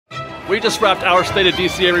We just wrapped our State of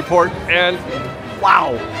DCA report, and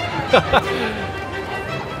wow!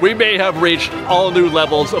 We may have reached all new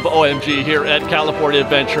levels of OMG here at California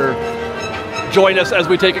Adventure. Join us as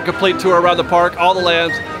we take a complete tour around the park, all the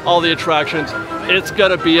lands, all the attractions. It's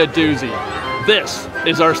gonna be a doozy. This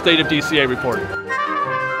is our State of DCA report.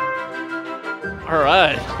 All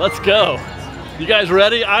right, let's go. You guys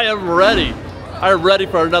ready? I am ready. I'm ready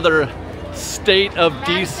for another State of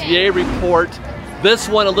DCA report. This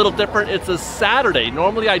one a little different. It's a Saturday.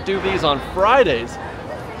 Normally I do these on Fridays,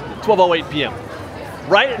 12:08 p.m.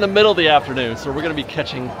 Right in the middle of the afternoon. So we're gonna be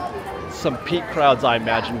catching some peak crowds, I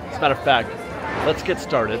imagine. As a matter of fact, let's get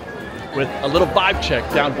started with a little vibe check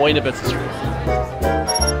down Buena Vista Street.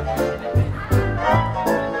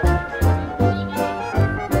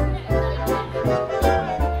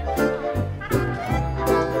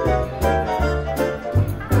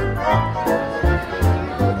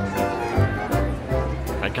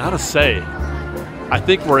 I gotta say, I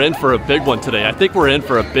think we're in for a big one today. I think we're in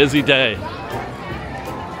for a busy day.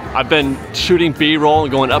 I've been shooting B-roll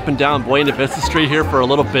and going up and down Buena Vista Street here for a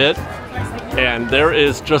little bit, and there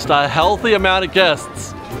is just a healthy amount of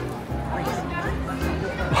guests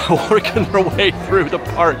working their way through the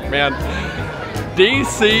park, man.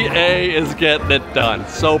 DCA is getting it done.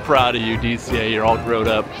 So proud of you, DCA. You're all grown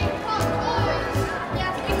up.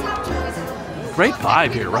 Great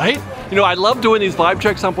vibe here, right? You know, I love doing these vibe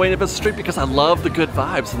checks on Buena Vista Street because I love the good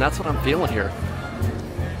vibes, and that's what I'm feeling here.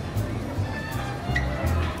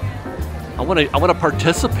 I want to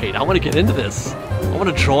participate. I want to get into this. I want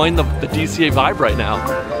to join the DCA vibe right now.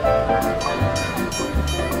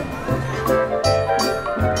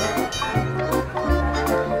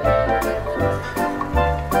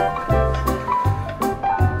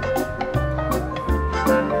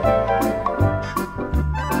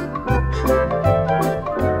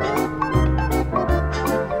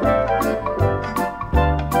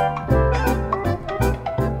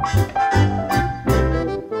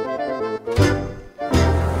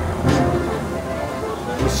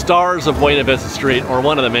 Stars of Buena Vista Street, or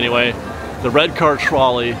one of them anyway, the red car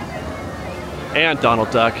trolley and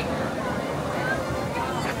Donald Duck.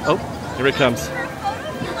 Oh, here it comes.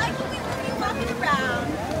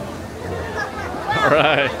 All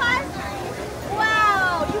right.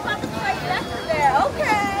 Wow, you got the trifecta there.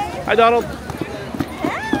 Okay. Hi, Donald.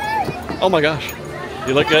 Hey. Oh my gosh,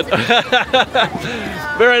 you look good.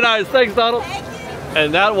 Very nice. Thanks, Donald.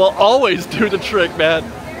 And that will always do the trick, man.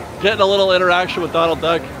 Getting a little interaction with Donald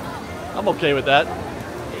Duck. I'm okay with that.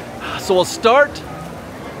 So we'll start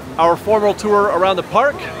our formal tour around the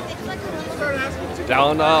park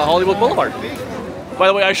down Hollywood Boulevard. By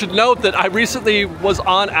the way, I should note that I recently was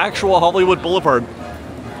on actual Hollywood Boulevard.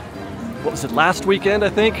 What was it, last weekend, I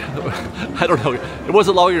think? I don't know. It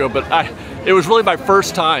wasn't long ago, but it was really my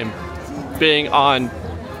first time being on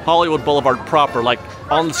Hollywood Boulevard proper, like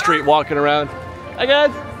on the street walking around. Hi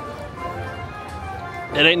guys.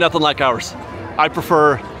 It ain't nothing like ours. I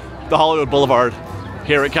prefer the Hollywood Boulevard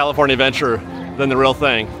here at California Adventure than the real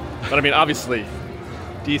thing. But I mean, obviously,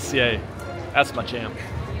 DCA, that's my jam.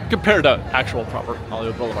 Compared to actual proper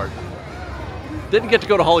Hollywood Boulevard. Didn't get to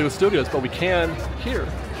go to Hollywood Studios, but we can here.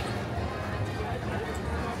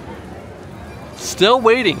 Still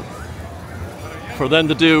waiting for them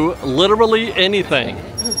to do literally anything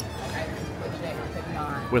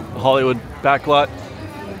with Hollywood backlot.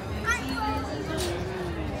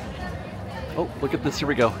 Oh, look at this, here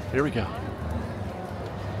we go, here we go.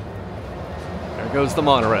 There goes the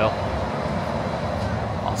monorail.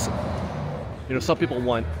 Awesome. You know, some people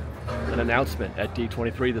want an announcement at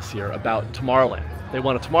D23 this year about Tomorrowland. They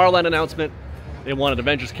want a Tomorrowland announcement, they want an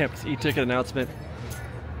Avengers Campus e-ticket announcement,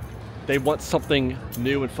 they want something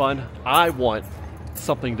new and fun. I want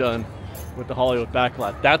something done with the Hollywood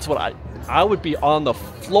backlot. That's what I would be on the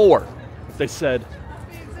floor if they said,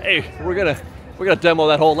 hey, we're gonna demo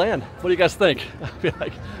that whole land. What do you guys think? I'd be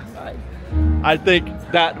like, I think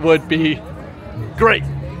that would be great.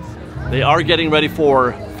 They are getting ready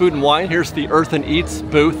for Food and Wine. Here's the Earth and Eats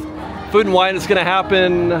booth. Food and Wine is gonna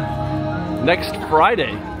happen next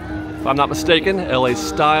Friday, if I'm not mistaken, LA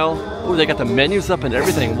style. Oh, they got the menus up and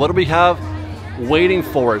everything. What do we have waiting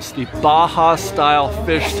for us? The Baja style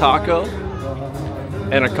fish taco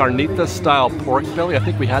and a carnita style pork belly. I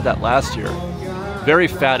think we had that last year. Very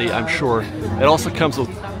fatty, I'm sure. It also comes with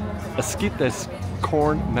esquites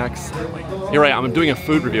corn maxali. Here I am, I'm doing a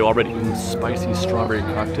food review already. Spicy strawberry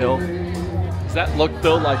cocktail. Does that look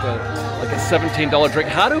though like a $17 drink?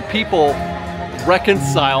 How do people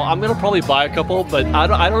reconcile? I'm gonna probably buy a couple, but I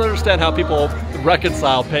don't understand how people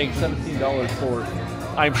reconcile paying $17 for,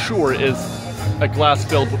 I'm sure, is a glass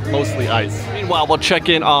filled with mostly ice. Meanwhile, we'll check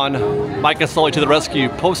in on Mike and Sully to the rescue.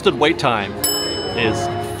 Posted wait time is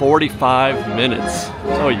 45 minutes.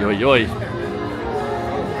 Oy, oy, oy.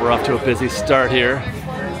 We're off to a busy start here.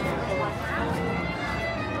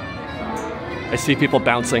 I see people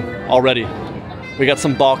bouncing already. We got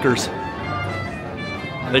some balkers.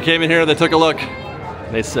 They came in here, they took a look,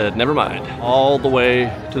 and they said, never mind. All the way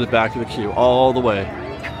to the back of the queue, all the way.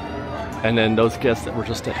 And then those guests that were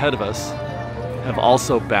just ahead of us have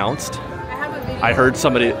also bounced. I heard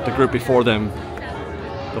somebody, the group before them,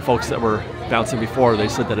 the folks that were bouncing before, they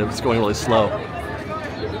said that it was going really slow.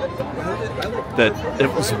 That it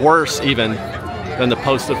was worse even than the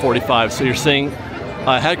posted 45. So you're seeing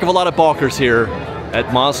a heck of a lot of balkers here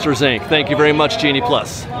at Monsters Inc. Thank you very much, Genie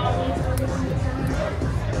Plus.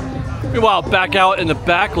 Meanwhile, back out in the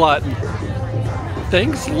back lot,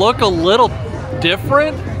 things look a little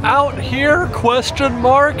different out here, question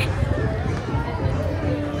mark.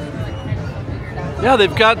 Yeah,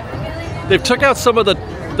 they've took out some of the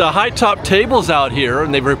high top tables out here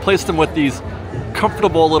and they've replaced them with these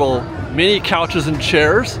comfortable little mini couches and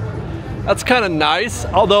chairs. That's kind of nice,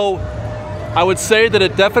 although I would say that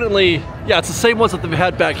it definitely, yeah, it's the same ones that they've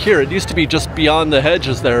had back here. It used to be just beyond the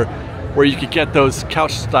hedges there where you could get those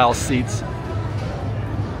couch style seats.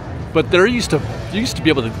 But you used to be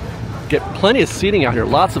able to get plenty of seating out here,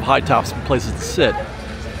 lots of high tops and places to sit.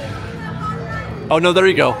 Oh no, there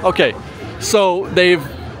you go. Okay, so they're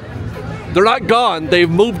not gone, they've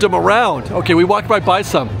moved them around. Okay, we walked right by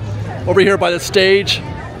some. Over here by the stage,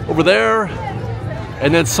 over there,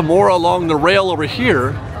 and then some more along the rail over here.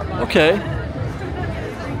 Okay,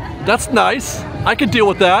 that's nice. I could deal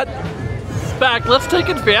with that. In fact, let's take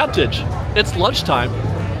advantage. It's lunchtime.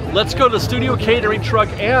 Let's go to the studio catering truck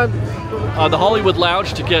and the Hollywood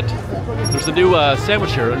Lounge to get, there's a new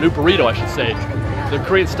sandwich here, a new burrito I should say. The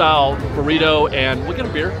Korean style burrito, and we'll get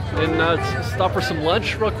a beer and stop for some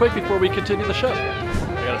lunch real quick before we continue the show.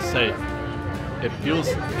 I gotta say, it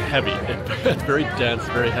feels heavy. It's very dense,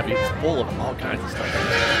 very heavy. It's full of all kinds of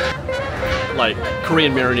stuff. Like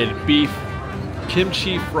Korean marinated beef,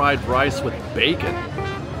 kimchi fried rice with bacon,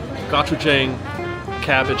 gochujang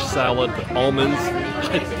cabbage salad with almonds,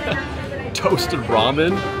 toasted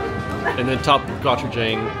ramen, and then topped with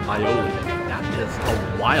gochujang aioli. That is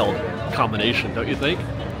a wild combination, don't you think?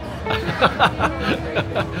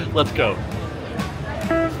 Let's go.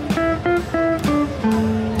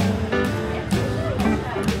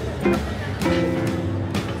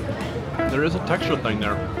 There is a texture thing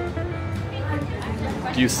there.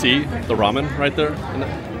 Do you see the ramen right there?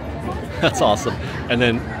 That's awesome. And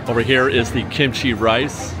then over here is the kimchi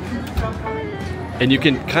rice. And you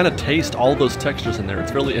can kind of taste all those textures in there.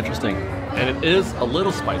 It's really interesting. And it is a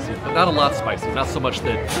little spicy, but not a lot spicy. Not so much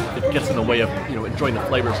that it gets in the way of, you know, enjoying the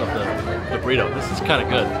flavors of the burrito. This is kind of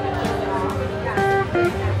good.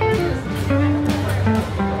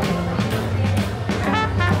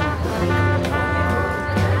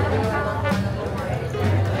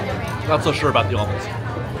 Not so sure about the almonds.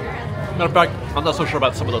 Matter of fact, I'm not so sure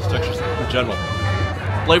about some of those textures in general.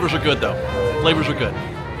 Flavors are good though. Flavors are good.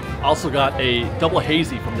 Also got a double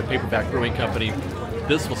hazy from the Paperback Brewing Company.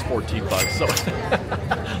 This was 14 bucks. So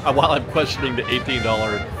while I'm questioning the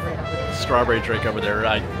 $18 strawberry drink over there,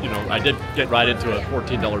 I did get right into a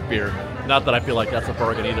 $14 beer. Not that I feel like that's a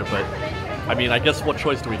bargain either, but I mean, I guess what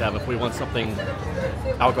choice do we have if we want something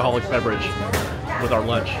alcoholic beverage with our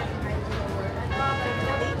lunch?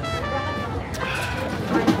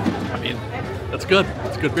 I mean, that's good.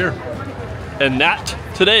 It's good beer. And that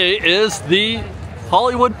today is the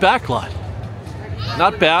Hollywood backlot.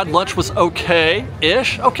 Not bad. Lunch was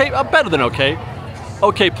okay-ish. Okay, better than okay.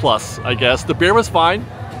 Okay plus, I guess. The beer was fine.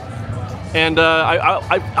 And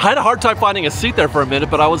I had a hard time finding a seat there for a minute,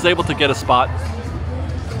 but I was able to get a spot.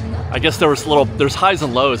 I guess there's highs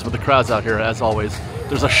and lows with the crowds out here, as always.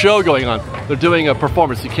 There's a show going on. They're doing a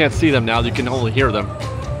performance. You can't see them now. You can only hear them.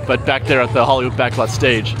 But back there at the Hollywood backlot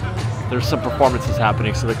stage, there's some performances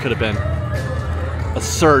happening, so there could have been a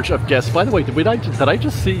surge of guests. By the way, did I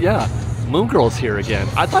just see, yeah, Moon Girl's here again.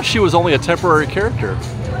 I thought she was only a temporary character.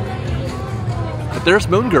 But there's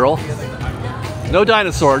Moon Girl. No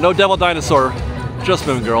dinosaur, no devil dinosaur, just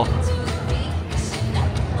Moon Girl.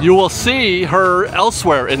 You will see her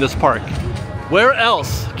elsewhere in this park. Where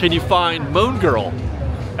else can you find Moon Girl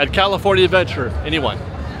at California Adventure? Anyone?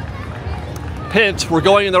 Hint, we're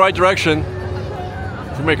going in the right direction.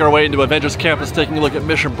 We make our way into Avengers Campus, taking a look at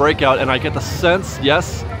Mission Breakout, and I get the sense,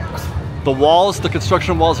 yes, the walls, the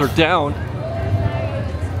construction walls are down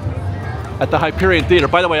at the Hyperion Theater.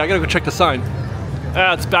 By the way, I gotta go check the sign.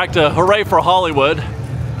 It's back to Hooray for Hollywood.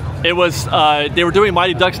 It was, they were doing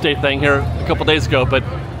Mighty Ducks Day thing here a couple days ago, but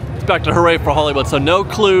it's back to Hooray for Hollywood. So no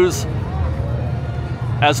clues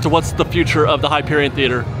as to what's the future of the Hyperion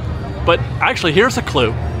Theater. But actually, here's a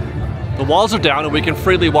clue. The walls are down and we can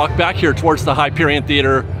freely walk back here towards the Hyperion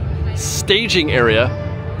Theater staging area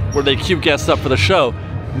where they queue guests up for the show.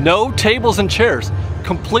 No tables and chairs,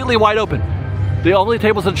 completely wide open. The only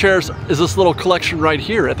tables and chairs is this little collection right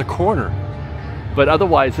here at the corner. But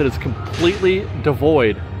otherwise, it is completely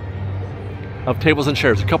devoid of tables and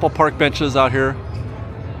chairs. A couple park benches out here,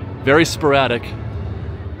 very sporadic.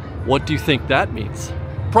 What do you think that means?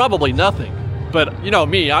 Probably nothing. But you know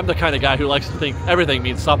me, I'm the kind of guy who likes to think everything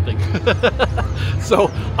means something.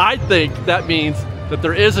 So I think that means that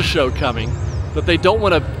there is a show coming, that they don't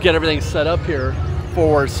want to get everything set up here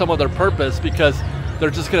for some other purpose because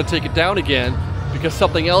they're just going to take it down again because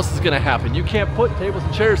something else is going to happen. You can't put tables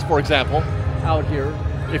and chairs, for example, out here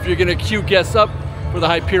if you're going to queue guests up for the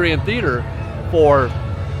Hyperion Theater for,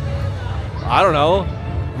 I don't know,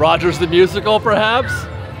 Rogers the Musical perhaps.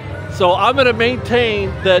 So I'm going to maintain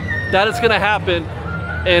that that is going to happen,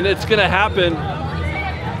 and it's going to happen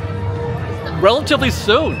relatively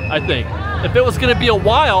soon, I think. If it was going to be a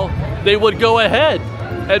while, they would go ahead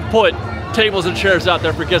and put tables and chairs out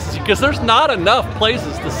there for guests, because there's not enough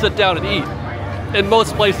places to sit down and eat in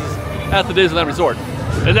most places at the Disneyland Resort.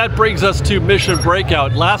 And that brings us to Mission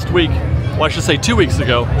Breakout. Last week, well, I should say 2 weeks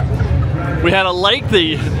ago, we had a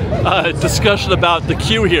lengthy discussion about the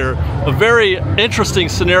queue here. A very interesting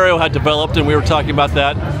scenario had developed, and we were talking about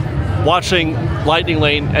that, watching Lightning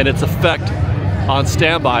Lane and its effect on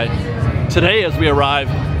standby. Today, as we arrive,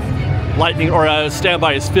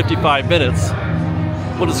 standby is 55 minutes.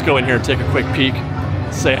 We'll just go in here and take a quick peek,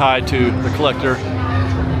 say hi to the collector.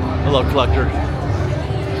 Hello, collector.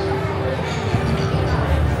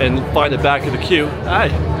 And find the back of the queue. Hi.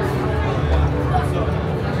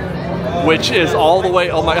 Which is all the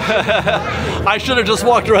way, oh my, I should have just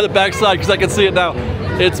walked around the backside because I can see it now.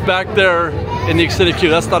 It's back there in the extended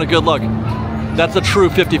queue. That's not a good look. That's a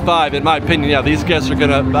true 55 in my opinion. Yeah, these guests are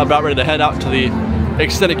about ready to head out to the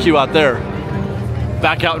extended queue out there.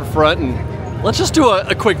 Back out in front, and let's just do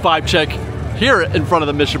a quick vibe check here in front of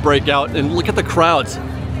the Mission Breakout and look at the crowds.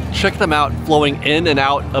 Check them out flowing in and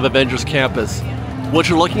out of Avengers Campus. What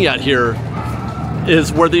you're looking at here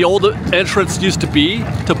is where the old entrance used to be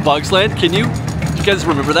to Bugs Land. Do you guys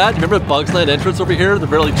remember that? Remember the Bugs Land entrance over here? The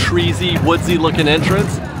really treesy, woodsy looking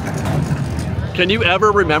entrance? Can you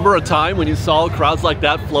ever remember a time when you saw crowds like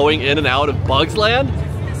that flowing in and out of Bugs Land?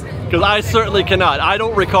 Because I certainly cannot. I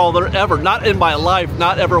don't recall there ever, not in my life,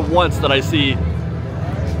 not ever once that I see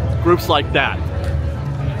groups like that.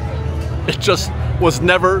 It just was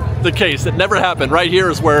never the case. It never happened. Right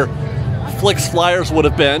here is where Flick's Flyers would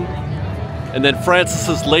have been. And then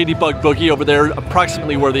Francis's Ladybug Boogie over there,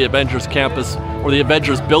 approximately where the Avengers campus, or the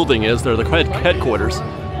Avengers building is. They're the headquarters.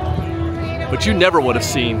 But you never would have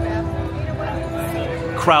seen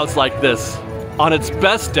crowds like this on its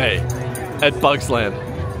best day at Bugs Land.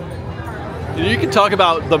 You can talk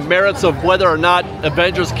about the merits of whether or not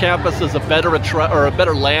Avengers Campus is a better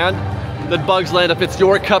land than Bugs Land, if it's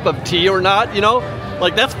your cup of tea or not, you know?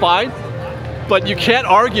 Like, that's fine. But you can't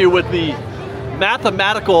argue with the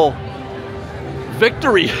mathematical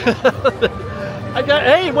victory.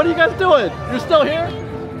 Hey, what are you guys doing? You're still here?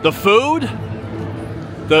 The food,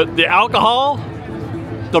 the alcohol,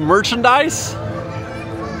 the merchandise,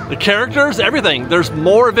 the characters, everything. There's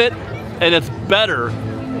more of it, and it's better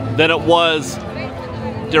than it was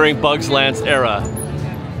during Bugs Land's era.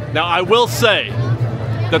 Now, I will say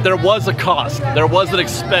that there was a cost. There was an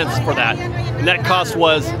expense for that. And that cost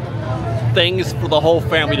was things for the whole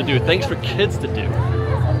family to do, things for kids to do.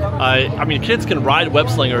 I mean, kids can ride web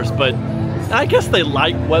slingers, but I guess they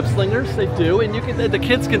like web slingers. They do, and the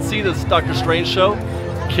kids can see this Doctor Strange show.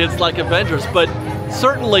 Kids like Avengers, but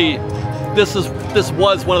certainly this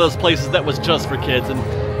was one of those places that was just for kids. And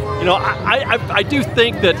you know, I do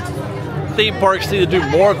think that theme parks need to do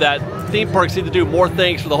more of that. Theme parks need to do more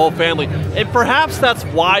things for the whole family, and perhaps that's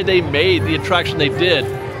why they made the attraction they did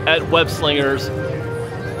at Web Slingers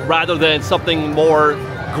rather than something more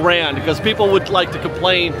grand, because people would like to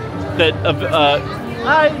complain that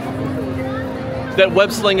that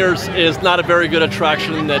Web Slingers is not a very good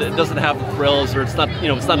attraction, that it doesn't have the thrills, or it's not, you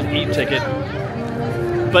know, it's not an eat ticket.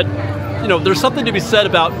 But you know, there's something to be said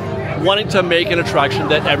about wanting to make an attraction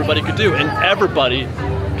that everybody could do, and everybody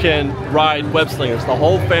can ride Web Slingers. The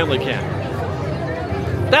whole family can.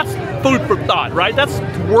 That's food for thought, right? That's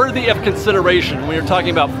worthy of consideration when you're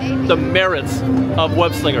talking about the merits of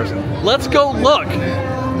Web Slingers. Let's go look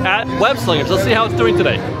at Web Slingers. Let's see how it's doing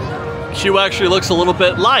today. Queue actually looks a little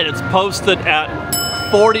bit light. It's posted at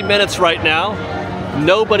 40 minutes right now.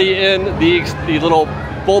 Nobody in the little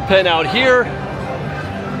bullpen out here,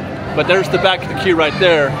 but there's the back of the queue right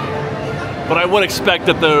there. But I would expect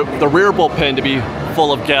that the rear bullpen to be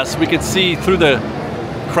full of guests. We can see through the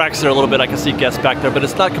cracks there a little bit. I can see guests back there, but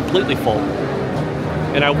it's not completely full.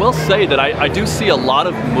 And I will say that I do see a lot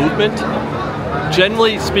of movement.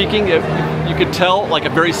 Generally speaking, you could tell like a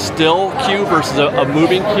very still queue versus a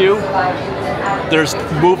moving queue. There's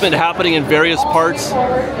movement happening in various parts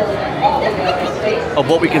of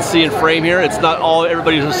what we can see in frame here. It's not all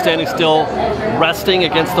everybody's just standing still, resting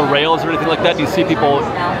against the rails or anything like that. You see people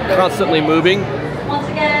constantly moving.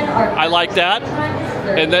 I like that.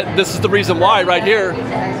 And this is the reason why right here.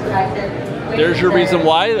 There's your reason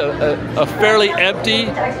why. A fairly empty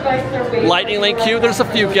Lightning Lane queue. There's a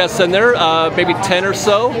few guests in there, maybe 10 or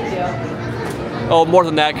so. Oh, more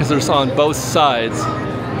than that because there's on both sides.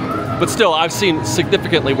 But still, I've seen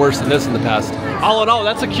significantly worse than this in the past. All in all,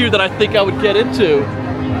 that's a queue that I think I would get into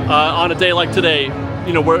on a day like today.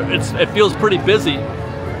 You know, where it feels pretty busy.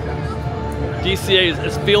 DCA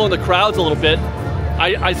is feeling the crowds a little bit.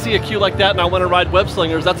 I see a queue like that and I want to ride web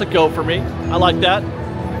slingers. That's a go for me. I like that.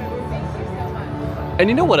 And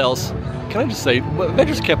you know what else? Can I just say,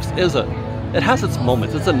 Avengers Campus it has its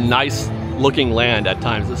moments. It's a nice looking land at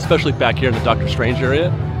times, especially back here in the Doctor Strange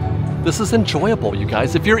area. This is enjoyable, you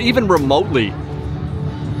guys. If you're even remotely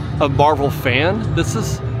a Marvel fan, this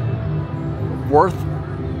is worth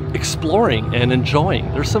exploring and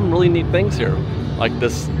enjoying. There's some really neat things here, like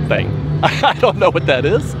this thing. I don't know what that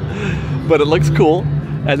is, but it looks cool.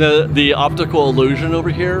 And the optical illusion over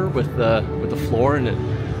here with the floor, and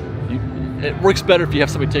it works better if you have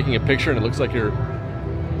somebody taking a picture and it looks like you're,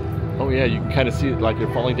 oh yeah, you can kind of see it like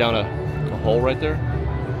you're falling down a hole right there.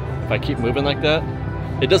 If I keep moving like that,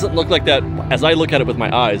 it doesn't look like that. As I look at it with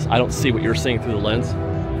my eyes, I don't see what you're seeing through the lens.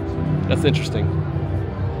 That's interesting.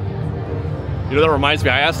 You know, that reminds me,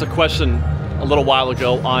 I asked a question a little while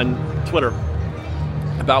ago on Twitter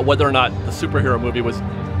about whether or not the superhero movie was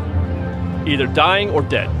either dying or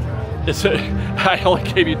dead. I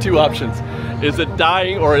only gave you two options. Is it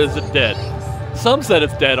dying or is it dead? Some said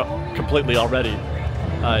it's dead completely already.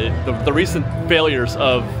 The recent failures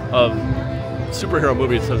of superhero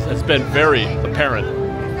movies has been very apparent.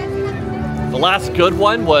 The last good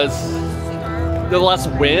one was, the last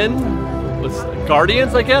win was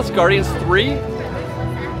Guardians, I guess, Guardians 3.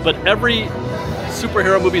 But every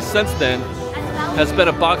superhero movie since then has been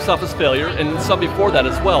a box office failure, and some before that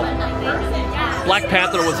as well. Black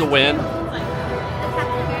Panther was a win.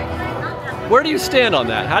 Where do you stand on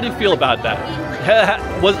that? How do you feel about that?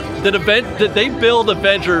 Did they build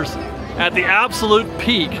Avengers at the absolute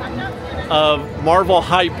peak of Marvel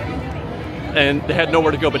hype and they had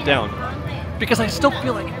nowhere to go but down? Because I still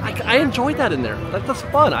feel like I enjoy that in there. That's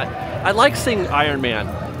fun. I like seeing Iron Man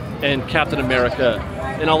and Captain America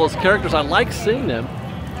and all those characters. I like seeing them,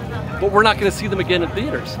 but we're not going to see them again in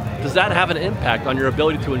theaters. Does that have an impact on your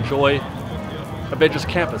ability to enjoy Avengers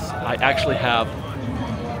Campus? I actually have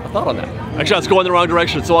a thought on that. Actually, I was going the wrong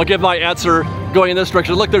direction, so I'll give my answer going in this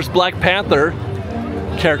direction. Look, there's Black Panther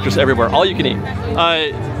characters everywhere, all you can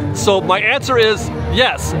eat. So my answer is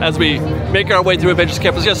yes, as we make our way through Avengers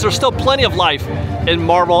Campus. Yes, there's still plenty of life in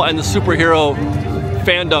Marvel and the superhero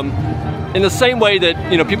fandom, in the same way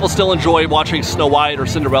that, you know, people still enjoy watching Snow White or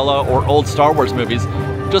Cinderella or old Star Wars movies.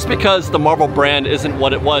 Just because the Marvel brand isn't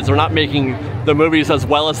what it was, they're not making the movies as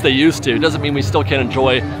well as they used to, doesn't mean we still can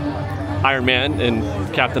enjoy Iron Man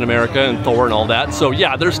and Captain America and Thor and all that. So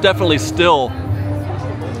yeah, there's definitely still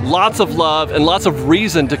lots of love and lots of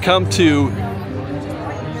reason to come to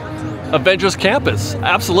Avengers Campus.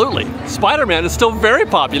 Absolutely. Spider-Man is still very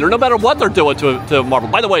popular, no matter what they're doing to Marvel.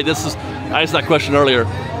 By the way, I asked that question earlier.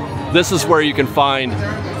 This is where you can find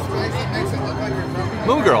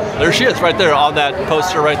Moon Girl. There she is, right there on that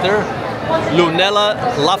poster right there.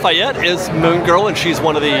 Lunella Lafayette is Moon Girl, and she's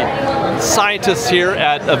one of the scientists here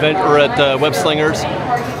at Web Slingers.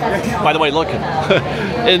 By the way, look,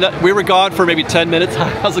 and we were gone for maybe 10 minutes.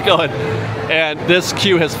 How's it going? And this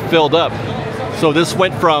queue has filled up. So this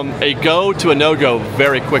went from a go to a no-go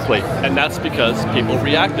very quickly, and that's because people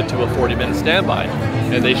reacted to a 40-minute standby,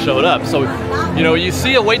 and they showed up. So, you know, you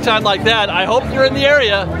see a wait time like that, I hope you're in the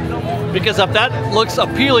area, because if that looks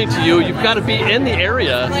appealing to you, you've got to be in the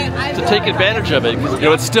area to take advantage of it. You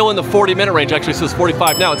know, it's still in the 40-minute range. Actually, it says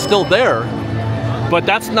 45 now. It's still there, but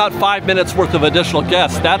that's not 5 minutes worth of additional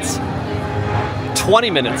guests. That's 20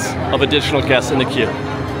 minutes of additional guests in the queue.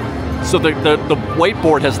 So the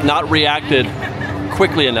whiteboard has not reacted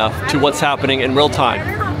quickly enough to what's happening in real time.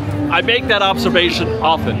 I make that observation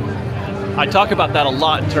often. I talk about that a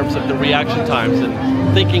lot in terms of the reaction times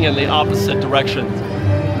and thinking in the opposite direction.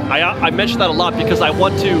 I mention that a lot because I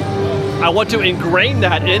want to ingrain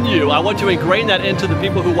that in you. I want to ingrain that into the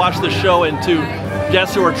people who watch the show and to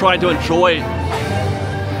guests who are trying to enjoy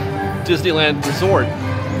Disneyland Resort.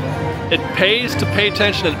 It pays to pay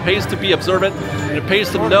attention, and it pays to be observant, and it pays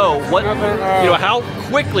to know what, how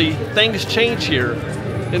quickly things change here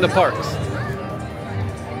in the parks.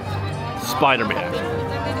 Spider-Man.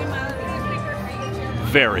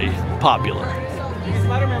 Very popular.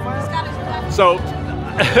 So,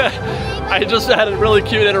 I just had a really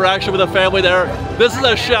cute interaction with a family there. This is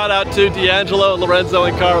a shout out to D'Angelo, Lorenzo,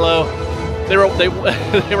 and Carlo. They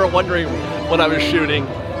were wondering what I was shooting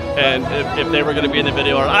and if they were going to be in the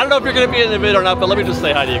video. Or I don't know if you're going to be in the video or not, but let me just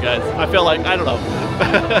say hi to you guys. I feel like, I don't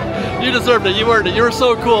know. You deserved it. You earned it. You were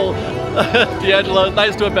so cool. D'Angelo,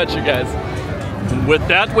 nice to have met you guys. With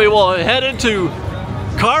that, we will head into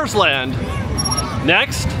Cars Land.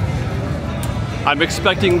 Next, I'm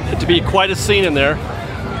expecting it to be quite a scene in there.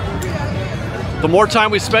 The more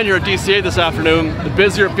time we spend here at DCA this afternoon, the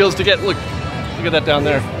busier it feels to get. Look at that down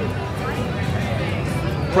there.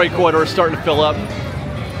 Freight corridor is starting to fill up.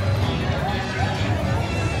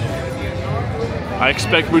 I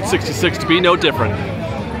expect Route 66 to be no different.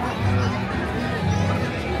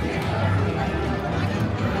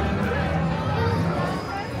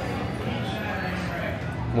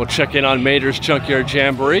 We'll check in on Mater's Junkyard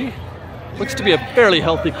Jamboree. Looks to be a fairly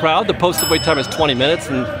healthy crowd. The posted wait time is 20 minutes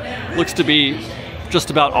and looks to be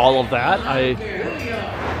just about all of that. I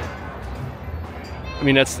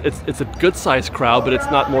mean, it's a good-sized crowd, but it's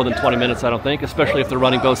not more than 20 minutes, I don't think, especially if they're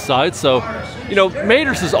running both sides. So,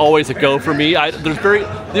 Mater's is always a go for me.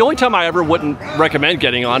 The only time I ever wouldn't recommend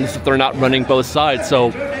getting on is if they're not running both sides. So,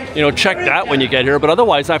 check that when you get here. But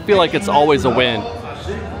otherwise, I feel like it's always a win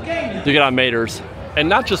to get on Mater's. And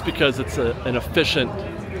not just because it's an efficient,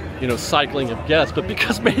 cycling of guests, but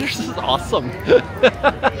because Mater's is awesome.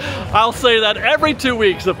 I'll say that every 2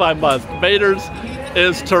 weeks if I must. Mater's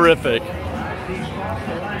is terrific.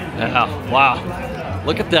 Yeah, wow.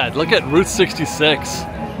 Look at that. Look at Route 66.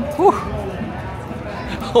 Whew.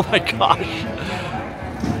 Oh my gosh.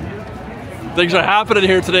 Things are happening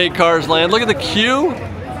here today in Cars Land. Look at the queue.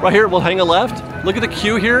 Right here, we'll hang a left. Look at the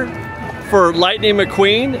queue here for Lightning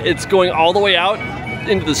McQueen. It's going all the way out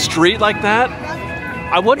into the street like that.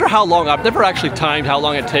 I wonder how long, I've never actually timed how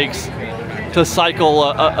long it takes to cycle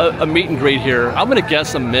a meet and greet here. I'm gonna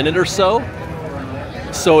guess a minute or so.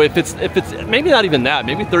 So if it's maybe not even that,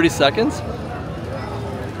 maybe 30 seconds.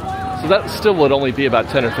 So that still would only be about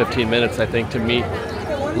 10 or 15 minutes, I think, to meet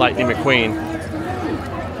Lightning McQueen.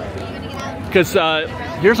 Because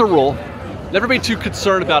here's a rule. Never be too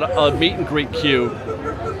concerned about a meet and greet queue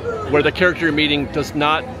where the character you're meeting does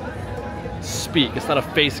not speak. It's not a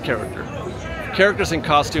face character. Characters in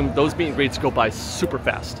costume, those meet and greets go by super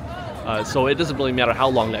fast. So it doesn't really matter how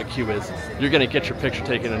long that queue is. You're gonna get your picture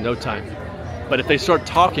taken in no time. But if they start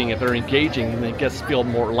talking, if they're engaging, then guests feel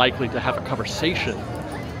more likely to have a conversation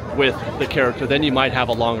with the character, then you might have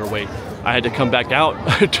a longer wait. I had to come back out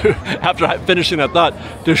after finishing that thought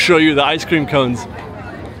to show you the ice cream cones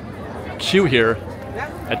queue here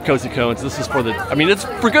at Cozy Cones. This is for it's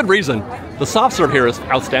for good reason. The soft serve here is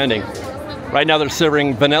outstanding. Right now they're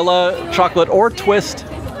serving vanilla, chocolate, or twist.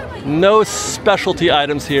 No specialty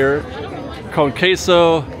items here. Con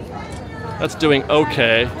queso, that's doing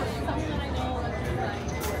okay.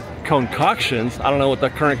 Concoctions, I don't know what the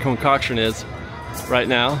current concoction is right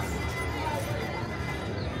now.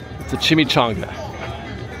 It's a chimichanga.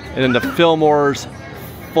 And then the Fillmore's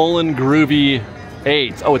Full and Groovy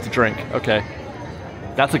AIDS. Oh, it's a drink, okay.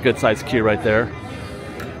 That's a good sized queue right there.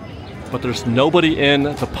 But there's nobody in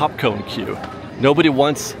the popcorn queue. Nobody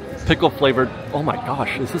wants pickle flavored. Oh my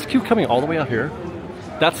gosh, is this queue coming all the way out here?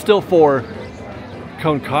 That's still for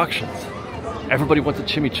concoctions. Everybody wants a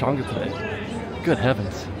chimichanga today. Good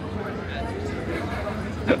heavens.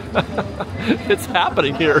 It's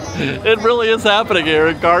happening here. It really is happening here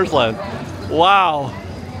in Cars Land. Wow.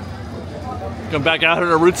 Come back out here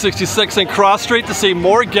to Route 66 and Cross Street to see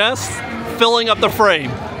more guests filling up the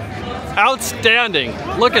frame. Outstanding.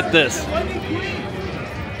 Look at this.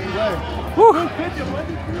 Whew.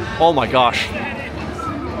 Oh my gosh.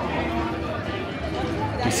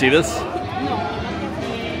 Do you see this?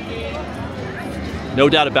 No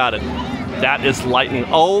doubt about it. That is lightning.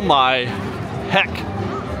 Oh my heck.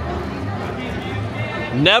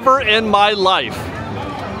 Never in my life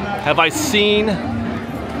have I seen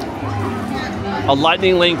a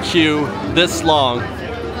Lightning Lane queue this long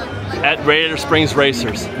at Radiator Springs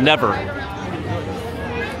Racers. Never.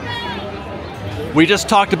 We just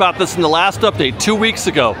talked about this in the last update 2 weeks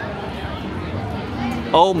ago.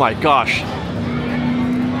 Oh my gosh.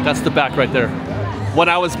 That's the back right there. When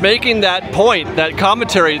I was making that point, that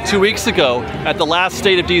commentary 2 weeks ago at the last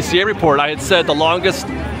State of DCA report, I had said the longest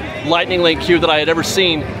Lightning Lane queue that I had ever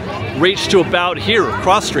seen reached to about here,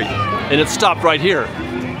 Cross Street, and it stopped right here.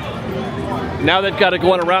 Now they've got it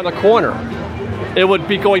going around the corner. It would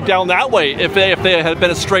be going down that way if they had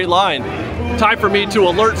been a straight line. Time for me to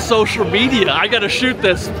alert social media. I gotta shoot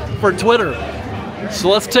this for Twitter. So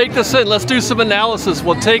let's take this in, let's do some analysis.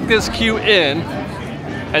 We'll take this queue in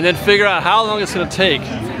and then figure out how long it's gonna take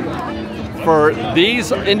for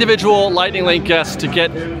these individual Lightning Lane guests to get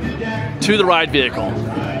to the ride vehicle.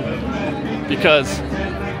 Because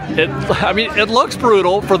it looks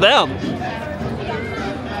brutal for them,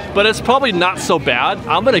 but it's probably not so bad.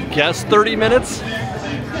 I'm gonna guess 30 minutes,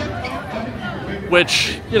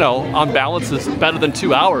 which, you know, on balance is better than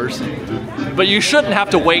 2 hours. But you shouldn't have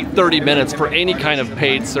to wait 30 minutes for any kind of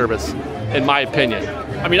paid service, in my opinion.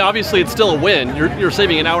 I mean, obviously it's still a win. You're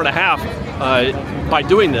saving an hour and a half by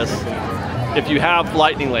doing this if you have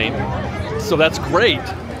Lightning Lane, so that's great.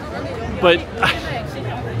 But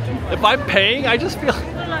if I'm paying, I just feel, you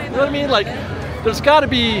know what I mean? Like, there's got to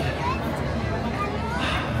be,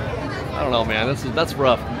 I don't know, man. That's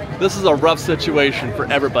rough. This is a rough situation for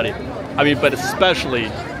everybody. I mean, but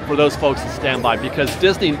especially for those folks that stand by, because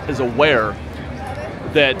Disney is aware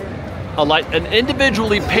that an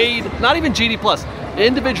individually paid, not even Genie Plus,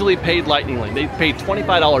 individually paid Lightning Lane, they paid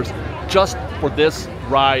 $25 just for this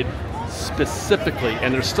ride specifically,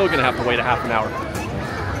 and they're still gonna have to wait a half an hour.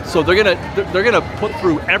 So they're gonna put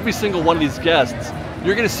through every single one of these guests.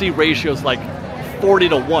 You're gonna see ratios like 40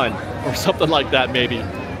 to 1 or something like that, maybe.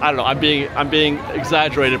 I don't know, I'm being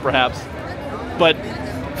exaggerated perhaps, but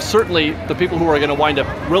certainly the people who are going to wind up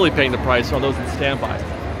really paying the price are those in standby.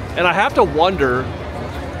 And I have to wonder,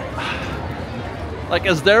 like,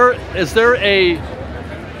 is there a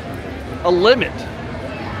limit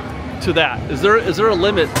to that? Is there a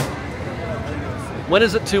limit? When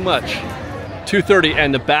is it too much? 2:30,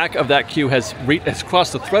 and the back of that queue has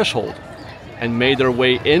crossed the threshold and made their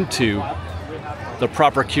way into the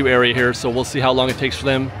proper queue area here. So we'll see how long it takes for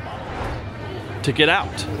them to get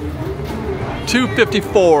out.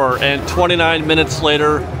 2:54 and 29 minutes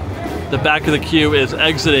later, the back of the queue is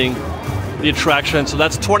exiting the attraction. So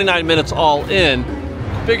that's 29 minutes all in.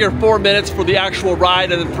 Figure 4 minutes for the actual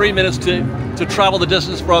ride, and then 3 minutes to travel the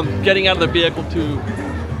distance from getting out of the vehicle to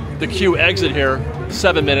the queue exit here,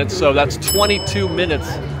 7 minutes. So that's 22 minutes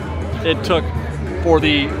it took for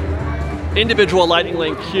the individual Lightning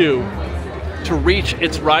Lane queue to reach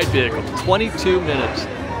its ride vehicle. 22 minutes.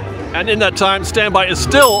 And in that time, standby is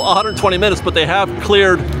still 120 minutes, but they have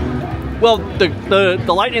cleared, well, the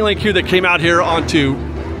Lightning Lane queue that came out here onto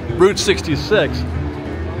Route 66,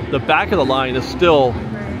 the back of the line is still,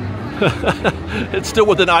 it's still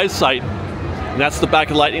within eyesight. And that's the back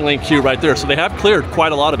of the Lightning Lane queue right there. So they have cleared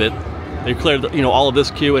quite a lot of it. They've cleared, you know, all of this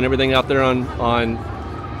queue and everything out there on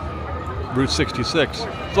Route 66.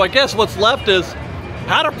 So I guess what's left is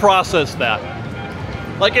how to process that.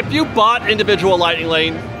 Like, if you bought individual Lightning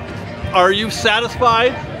Lane, are you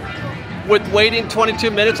satisfied with waiting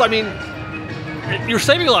 22 minutes? I mean, you're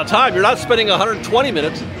saving a lot of time. You're not spending 120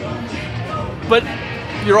 minutes, but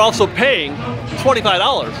you're also paying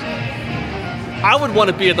 $25. I would want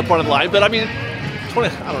to be at the front of the line, but I mean,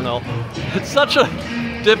 I don't know. It's such a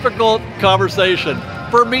difficult conversation,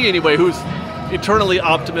 for me anyway, who's eternally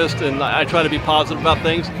optimist, and I try to be positive about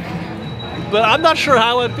things. But I'm not sure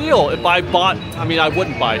how I'd feel if I bought, I mean, I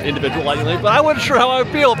wouldn't buy individual Lightning Lane, but I wasn't sure how I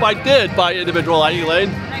would feel if I did buy individual Lightning Lane.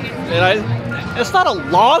 And it's not a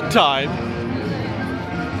long time.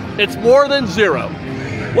 It's more than 0.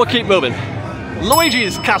 We'll keep moving.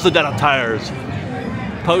 Luigi's Casadena tires,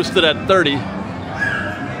 posted at 30.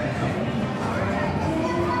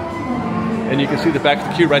 And you can see the back of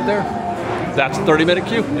the queue right there. That's a 30-minute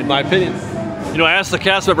queue, in my opinion. You know, I asked the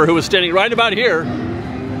cast member who was standing right about here,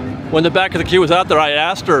 when the back of the queue was out there, I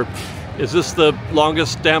asked her, is this the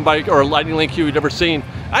longest standby or Lightning Lane queue you'd ever seen?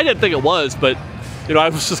 I didn't think it was, but, you know, I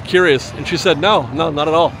was just curious. And she said, no, not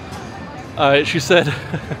at all. She said,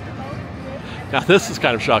 now this is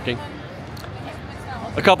kind of shocking.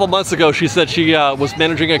 A couple months ago, she said she was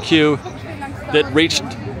managing a queue that reached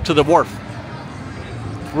to the wharf.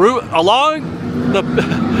 Along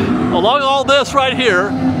all this right here,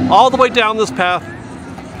 all the way down this path,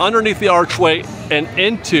 underneath the archway,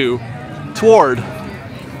 and toward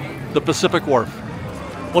the Pacific Wharf.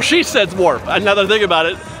 Well, she said wharf. Now that I think about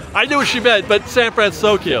it, I knew what she meant, but San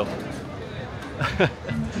Francisco.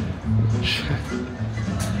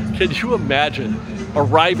 Can you imagine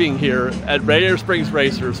arriving here at Radiator Springs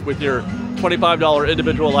Racers with your $25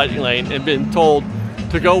 individual Lightning Lane and being told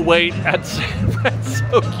to go wait at San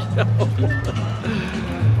Francisco.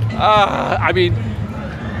 I mean,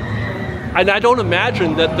 and I don't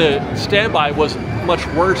imagine that the standby was much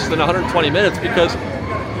worse than 120 minutes because,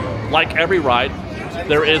 like every ride,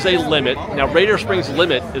 there is a limit. Now, Radiator Springs'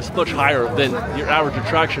 limit is much higher than your average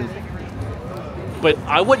attraction, but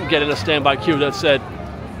I wouldn't get in a standby queue that said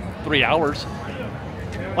 3 hours.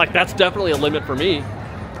 Like, that's definitely a limit for me.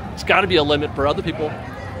 It's got to be a limit for other people,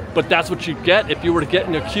 but that's what you get if you were to get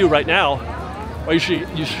in a queue right now. Or you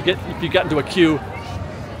should get, if you got into a queue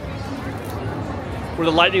where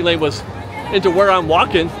the lightning lane was into where I'm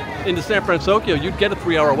walking into San Francisco, you'd get a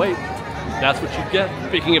 3 hour wait. That's what you'd get.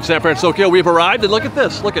 Speaking of San Francisco, we've arrived, and look at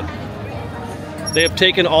this. Look at, they have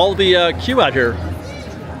taken all the queue out here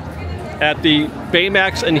at the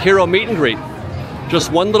Baymax and Hero meet and greet.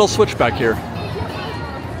 Just one little switch back here.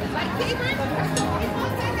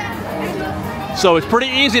 So it's pretty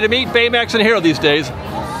easy to meet Baymax and Hero these days.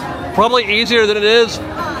 Probably easier than it is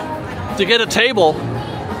to get a table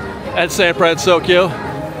at San Francisco.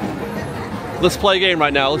 Let's play a game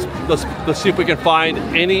right now. Let's see if we can find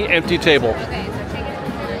any empty table.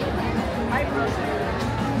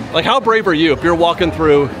 Like, how brave are you if you're walking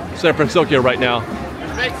through San Francisco right now?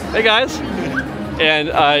 Hey guys, and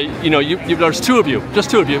you know, there's two of you,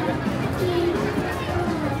 just two of you.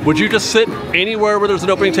 Would you just sit anywhere where there's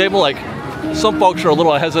an opening table? Like, some folks are a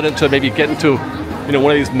little hesitant to maybe get into, you know,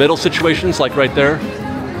 one of these middle situations, like right there.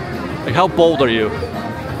 Like, how bold are you?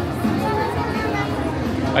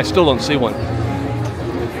 I still don't see one.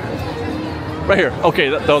 Right here. Okay,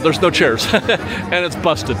 though there's no chairs, and it's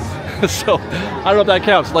busted. So I don't know if that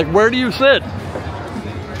counts. Like, where do you sit?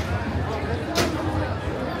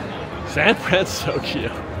 San Francisco.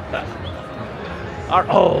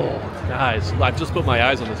 Oh, guys, I've just put my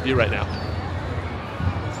eyes on this view right now.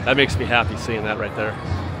 That makes me happy seeing that right there.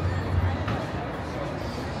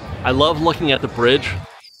 I love looking at the bridge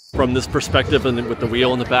from this perspective and with the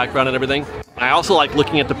wheel in the background and everything. I also like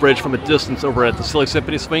looking at the bridge from a distance over at the Silly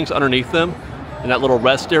Symphony Swings underneath them, in that little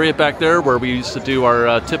rest area back there where we used to do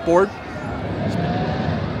our tip board.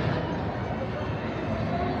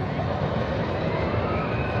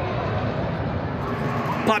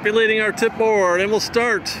 Populating our tip board, and we'll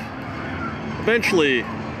start eventually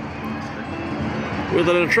with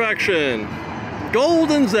an attraction.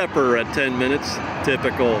 Golden Zephyr at 10 minutes.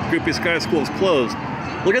 Typical. Goofy Sky School is closed.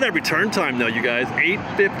 Look at that return time though, you guys.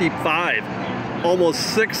 8:55.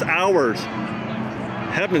 Almost 6 hours.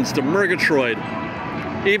 Heavens to Murgatroyd.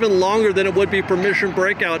 Even longer than it would be for Mission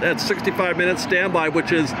Breakout at 65 minutes standby,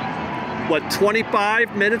 which is, what,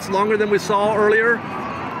 25 minutes longer than we saw earlier?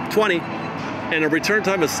 20. And a return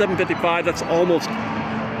time of 7:55. That's almost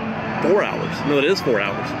 4 hours. No, it is 4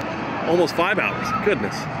 hours. Almost 5 hours.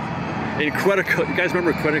 Goodness. Incredicoaster. You guys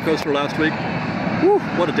remember Incredicoaster last week? Woo,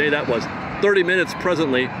 what a day that was. 30 minutes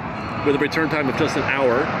presently with a return time of just an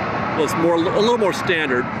hour. Well, it's a little more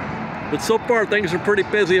standard. But so far, things are pretty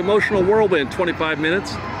busy. Emotional Whirlwind, 25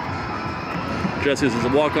 minutes. Jesse's is a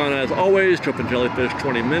walk-on as always. Jumping Jellyfish,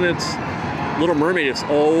 20 minutes. Little Mermaid is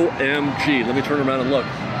OMG. Let me turn around and look.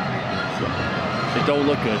 It don't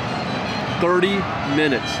look good. 30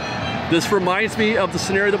 minutes. This reminds me of the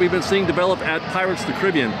scenario that we've been seeing develop at Pirates of the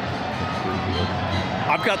Caribbean.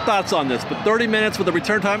 I've got thoughts on this, but 30 minutes with a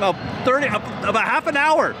return time of a half an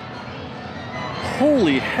hour.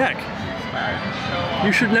 Holy heck.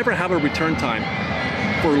 You should never have a return time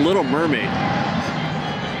for Little Mermaid.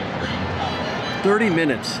 30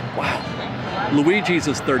 minutes. Wow. Luigi's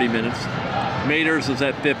is 30 minutes. Mater's is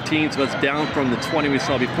at 15, so it's down from the 20 we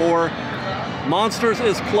saw before. Monsters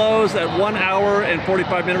is closed at 1 hour and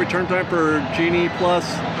 45-minute return time for Genie Plus.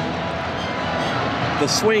 The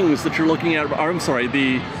swings that you're looking at, I'm sorry,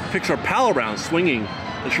 the Pixar Pal Around swinging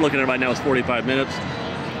that you're looking at right now is 45 minutes.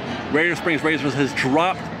 Radiator Springs Racers has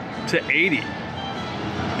dropped to 80.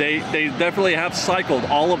 They definitely have cycled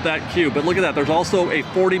all of that queue, but look at that. There's also a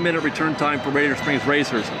 40-minute return time for Radiator Springs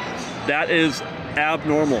Racers. That is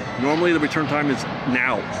abnormal. Normally the return time is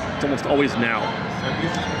now. It's almost always now.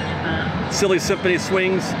 Silly Symphony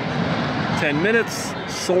Swings, 10 minutes.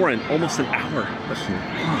 Soarin', almost an hour.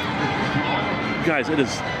 Guys, it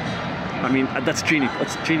is, I mean, that's Genie.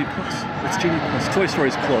 That's Genie Plus. That's Genie Plus. Toy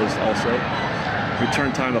Story's closed also.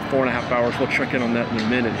 Return time of 4.5 hours. We'll check in on that in a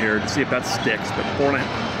minute here to see if that sticks, but 4.5.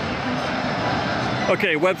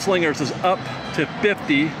 Okay, Web Slingers is up to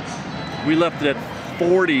 50. We left it at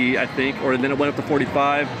 40, I think, or then it went up to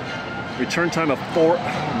 45. Return time of oh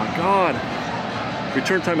my God.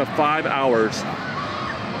 Return time of 5 hours.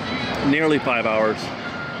 Nearly 5 hours.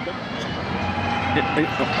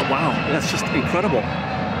 Wow, that's just incredible.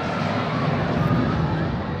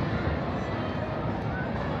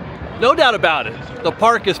 No doubt about it, the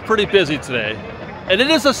park is pretty busy today, and it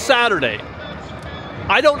is a Saturday.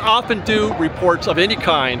 I don't often do reports of any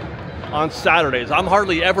kind on Saturdays. I'm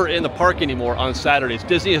hardly ever in the park anymore on Saturdays.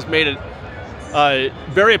 Disney has made it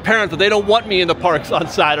very apparent that they don't want me in the parks on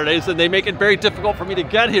Saturdays, and they make it very difficult for me to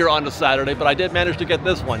get here on a Saturday, but I did manage to get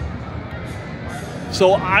this one.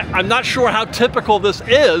 So I'm not sure how typical this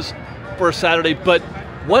is for a Saturday, but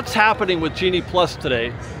what's happening with Genie Plus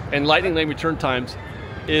today and Lightning Lane return times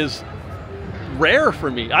is rare for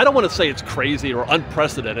me. I don't want to say it's crazy or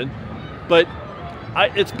unprecedented, but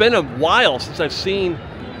it's been a while since I've seen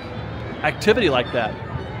activity like that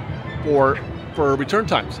for return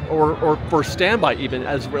times or for standby, even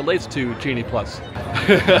as it relates to Genie Plus.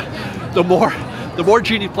 the more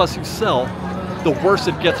Genie Plus you sell, the worse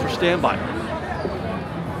it gets for standby.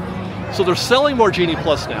 So they're selling more Genie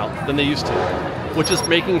Plus now than they used to, which is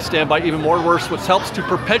making standby even more worse, which helps to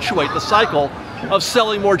perpetuate the cycle of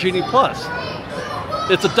selling more Genie Plus.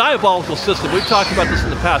 It's a diabolical system. We've talked about this in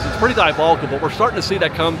the past. It's pretty diabolical, but we're starting to see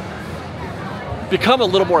that become a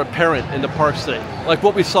little more apparent in the parks today. Like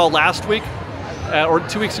what we saw last week, or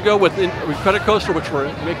 2 weeks ago with Credit Coaster, which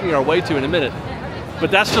we're making our way to in a minute.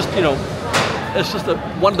 But that's just, you know, it's just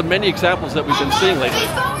one of the many examples that we've been seeing lately.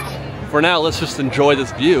 For now, let's just enjoy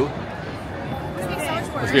this view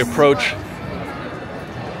as we approach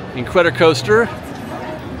Credit Coaster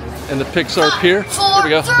and the Pixar Pier. Here we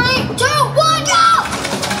go. 3, 2, 1, go!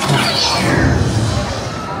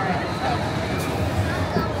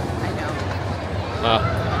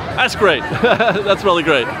 That's great. That's really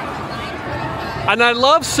great. And I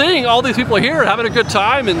love seeing all these people here having a good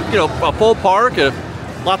time, and you know, a full park and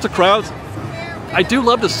lots of crowds. I do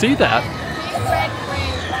love to see that.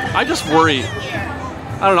 I just worry.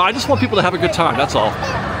 I don't know. I just want people to have a good time. That's all.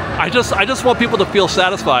 I just want people to feel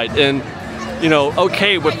satisfied and, you know,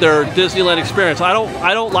 okay with their Disneyland experience. I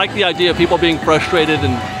don't like the idea of people being frustrated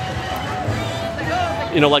and,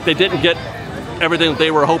 you know, like they didn't get everything that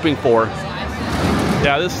they were hoping for.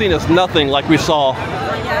 Yeah, this scene is nothing like we saw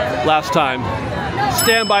last time.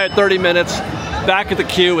 Stand by at 30 minutes. Back at the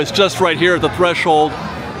queue is just right here at the threshold.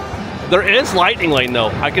 There is Lightning Lane though.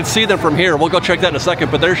 I can see them from here. We'll go check that in a second,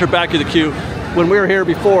 but there's your back of the queue. When we were here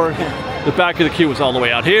before, the back of the queue was all the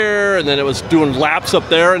way out here, and then it was doing laps up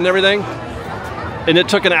there and everything. And it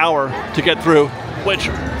took an hour to get through, which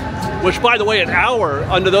by the way, an hour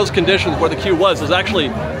under those conditions where the queue was actually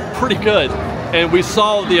pretty good. And we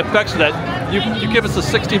saw the effects of that. You give us a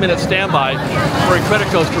 60-minute standby for a Credit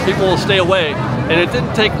Coaster, people will stay away, and it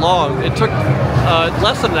didn't take long. It took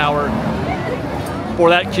less than an hour for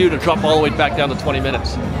that queue to drop all the way back down to 20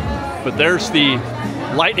 minutes. But there's the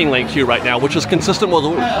Lightning Lane queue right now, which is consistent with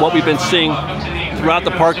what we've been seeing throughout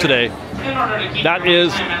the park today. That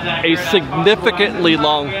is a significantly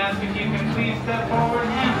long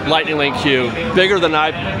Lightning Lane queue, bigger than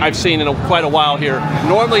I've seen in quite a while here.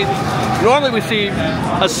 Normally we see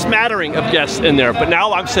a smattering of guests in there, but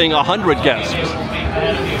now I'm seeing 100 guests.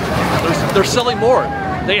 They're selling more.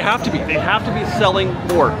 They have to be. They have to be selling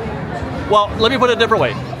more. Well, let me put it a different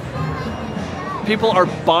way. People are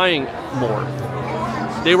buying more.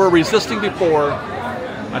 They were resisting before.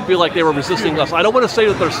 I feel like they were resisting less. I don't want to say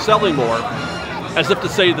that they're selling more, as if to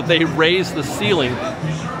say that they raised the ceiling,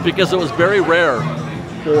 because it was very rare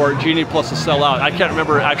for Genie Plus to sell out. I can't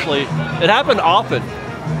remember actually. It happened often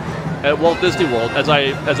at Walt Disney World, as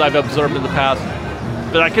I've observed in the past.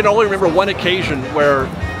 But I can only remember one occasion where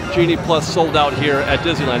Genie Plus sold out here at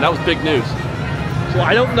Disneyland. That was big news. So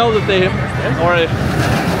I don't know that they have, or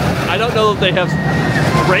I don't know that they have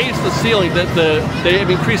raised the ceiling, that they have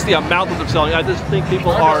increased the amount that they're selling. I just think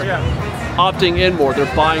people are opting in more.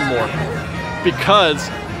 They're buying more because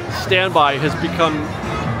standby has become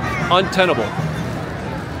untenable.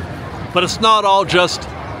 But it's not all just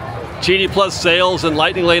Genie Plus sales and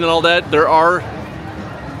Lightning Lane and all that. There are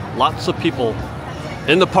lots of people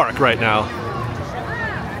in the park right now.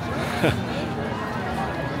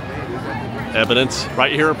 Evidence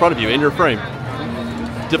right here in front of you, in your frame.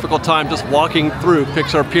 Difficult time just walking through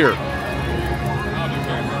Pixar Pier.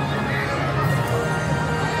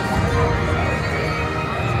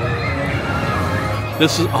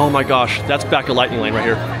 This is, oh my gosh, that's back at Lightning Lane right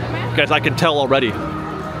here. Guys, I can tell already.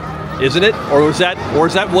 Isn't it? Or is that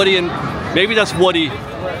Woody and, maybe that's Woody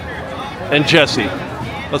and Jessie.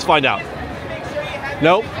 Let's find out.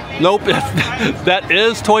 Nope, nope, that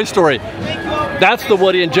is Toy Story. That's the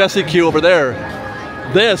Woody and Jessie queue over there.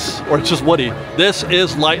 This, or it's just Woody, this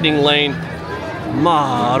is Lightning Lane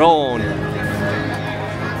Marron.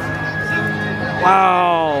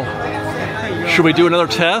 Wow. Should we do another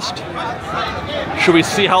test? Should we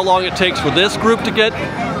see how long it takes for this group to get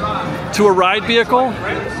to a ride vehicle?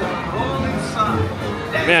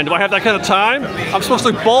 Man, do I have that kind of time? I'm supposed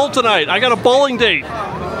to bowl tonight. I got a bowling date.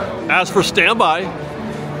 As for standby,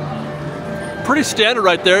 pretty standard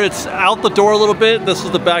right there. It's out the door a little bit. This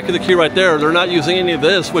is the back of the queue right there. They're not using any of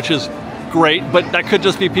this, which is great, but that could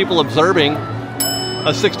just be people observing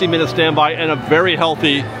a 60-minute standby and a very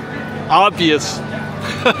healthy, obvious,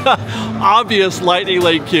 obvious lightning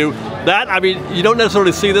lane queue. That, I mean, you don't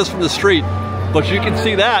necessarily see this from the street, but you can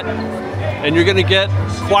see that, and you're gonna get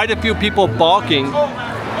quite a few people balking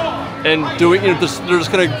and doing, you know, they're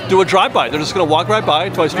just gonna do a drive-by. They're just gonna walk right by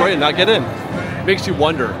Toy Story and not get in. It makes you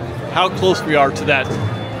wonder how close we are to that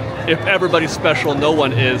if everybody's special, no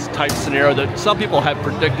one is type scenario that some people have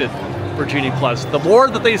predicted for Genie Plus. The more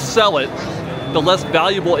that they sell it, the less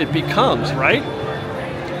valuable it becomes, right?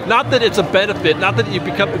 Not that it's a benefit, not that it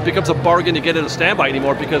becomes a bargain to get in a standby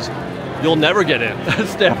anymore, because you'll never get in a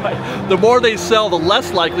standby. The more they sell, the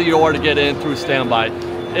less likely you are to get in through standby.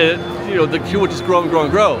 You know, the queue will just grow and grow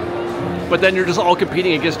and grow. But then you're just all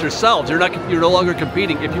competing against yourselves. You're no longer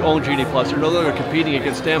competing if you own Genie Plus. You're no longer competing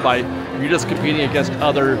against standby. You're just competing against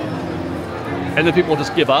other, and then people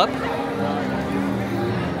just give up.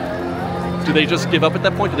 Do they just give up at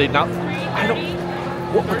that point? Do they not? I don't.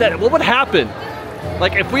 What would happen?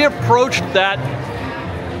 Like if we approached that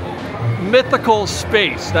mythical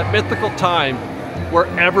space, that mythical time where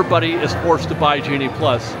everybody is forced to buy Genie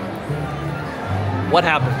Plus, what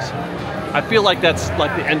happens? I feel like that's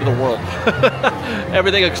like the end of the world.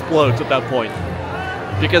 Everything explodes at that point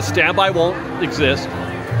because standby won't exist,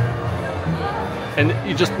 and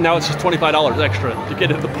now it's just $25 extra to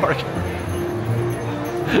get into the park.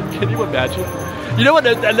 Can you imagine? You know what?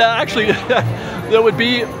 Actually, that would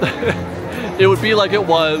be. It would be like it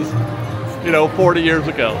was, you know, 40 years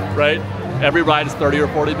ago, right? Every ride is 30 or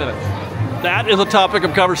 40 minutes. That is a topic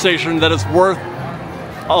of conversation that is worth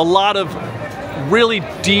a lot of really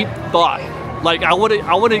deep thought. Like I want to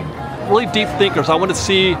really deep thinkers. I want to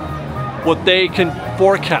see what they can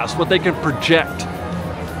forecast, what they can project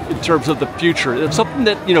in terms of the future. It's something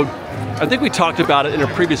that, you know, I think we talked about it in a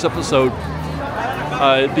previous episode.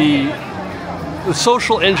 The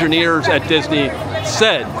social engineers at Disney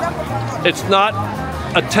said it's not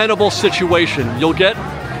a tenable situation. You'll get,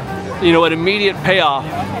 you know, an immediate payoff,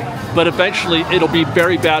 but eventually it'll be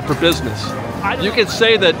very bad for business. You can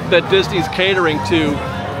say that Disney's catering to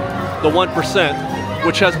the 1%,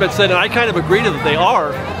 which has been said, and I kind of agree that they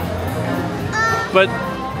are. But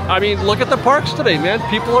I mean, look at the parks today, man.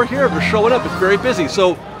 People are here, they're showing up, it's very busy.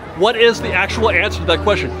 So what is the actual answer to that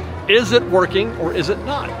question? Is it working or is it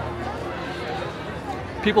not?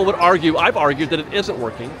 People would argue, I've argued that it isn't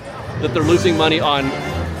working, that they're losing money on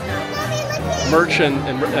merch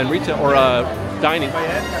and retail or dining.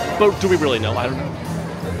 But do we really know? I don't know.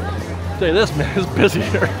 I'll tell you this, man, it's busy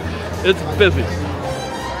here. It's busy.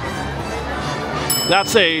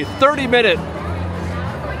 That's a 30-minute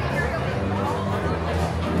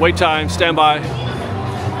wait time, standby,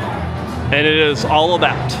 and it is all of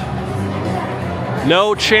that.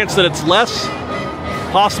 No chance that it's less,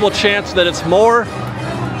 possible chance that it's more.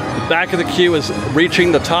 The back of the queue is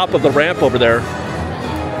reaching the top of the ramp over there.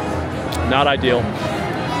 Not ideal.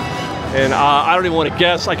 And I don't even want to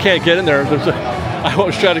guess. I can't get in there. I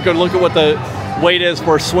was trying to go look at what the wait is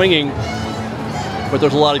for swinging, but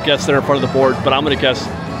there's a lot of guests there in front of the board, but I'm going to guess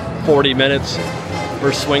 40 minutes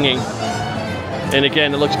for swinging. And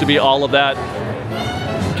again, it looks to be all of that.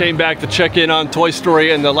 Came back to check in on Toy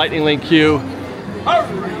Story and the Lightning Lane queue.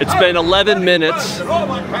 It's been 11 minutes,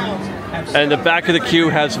 and the back of the queue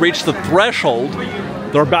has reached the threshold.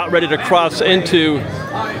 They're about ready to cross into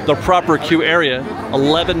the proper queue area.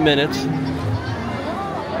 11 minutes.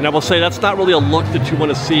 And I will say that's not really a look that you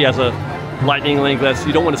want to see as a Lightning Lane guest.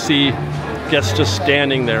 You don't want to see guests just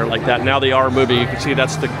standing there like that. Now they are moving. You can see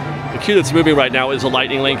that's the queue that's moving right now is a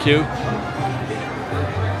Lightning Lane queue.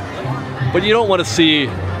 But you don't want to see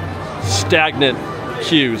stagnant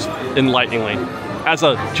queues in Lightning Lane as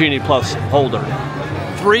a Genie Plus holder.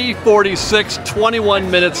 3:46,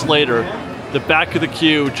 21 minutes later, the back of the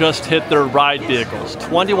queue just hit their ride vehicles.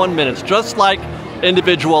 21 minutes, just like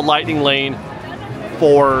individual Lightning Lane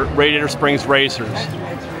for Radiator Springs Racers.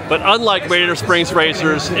 But unlike Radiator Springs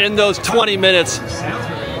Racers, in those 20 minutes,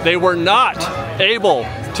 they were not able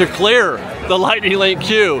to clear the Lightning Lane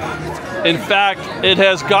queue. In fact, it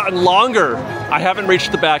has gotten longer. I haven't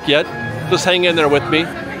reached the back yet. Just hang in there with me.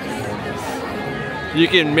 You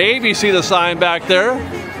can maybe see the sign back there,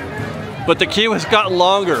 but the queue has gotten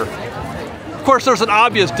longer. Of course, there's an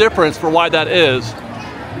obvious difference for why that is.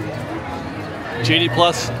 Genie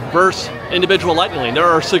Plus versus individual Lightning Lane. There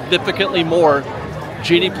are significantly more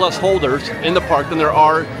Genie Plus holders in the park than there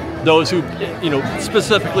are those who, you know,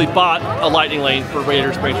 specifically bought a Lightning Lane for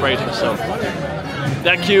Radiator Springs Racing. So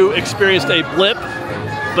that queue experienced a blip,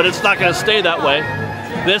 but it's not going to stay that way.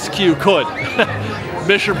 This queue could.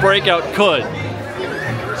 Mission Breakout could.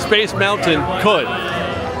 Space Mountain could.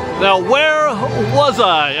 Now, where was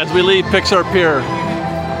I as we leave Pixar Pier?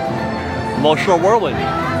 Emotional Whirlwind.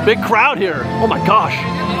 Big crowd here. Oh my gosh.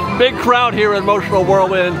 Big crowd here at Emotional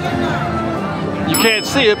Whirlwind. You can't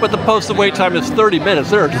see it, but the posted wait time is 30 minutes.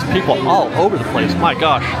 There are just people all over the place. My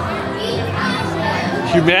gosh.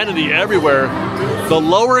 Humanity everywhere. The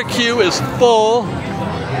lower queue is full.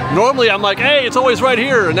 Normally I'm like, hey, it's always right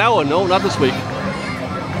here. And now, no, not this week.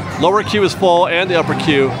 Lower queue is full and the upper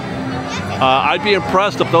queue. I'd be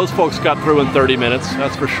impressed if those folks got through in 30 minutes,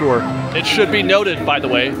 that's for sure. It should be noted, by the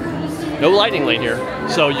way, no Lightning Lane here.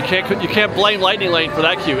 So you can't blame Lightning Lane for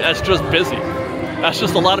that queue. That's just busy. That's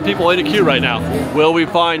just a lot of people in a queue right now. Will we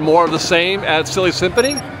find more of the same at Silly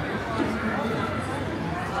Symphony?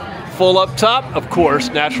 Full up top, of course,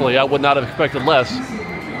 naturally. I would not have expected less.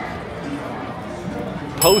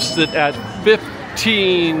 Posted at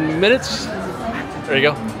 15 minutes. There you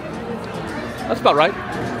go. That's about right.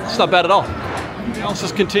 It's not bad at all.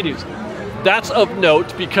 Analysis continues. That's of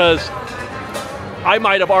note because I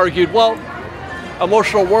might have argued, well,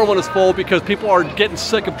 Emotional Whirlwind is full because people are getting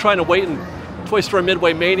sick of trying to wait in Toy Story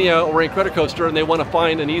Midway Mania or Incredicoaster, and they want to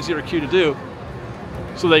find an easier queue to do.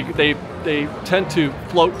 So they tend to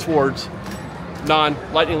float towards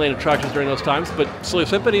non-Lightning Lane attractions during those times, but Silly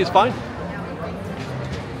Symphony is fine.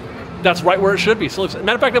 That's right where it should be.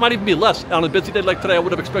 Matter of fact, it might even be less. On a busy day like today, I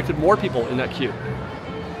would have expected more people in that queue.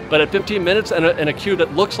 But at 15 minutes and a queue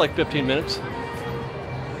that looks like 15 minutes,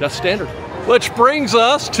 that's standard. Which brings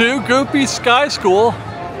us to Goofy Sky School.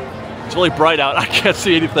 It's really bright out. I can't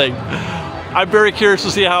see anything. I'm very curious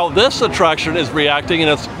to see how this attraction is reacting, and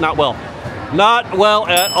it's not well. Not well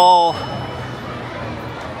at all.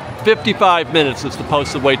 55 minutes is the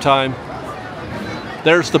posted wait time.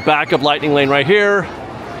 There's the back of Lightning Lane right here.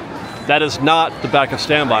 That is not the back of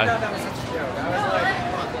Standby.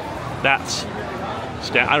 That's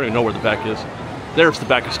I don't even know where the back is. There's the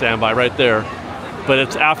back of Standby right there. But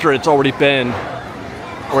it's after it's already been,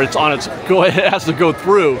 or it's on its it has to go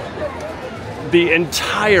through the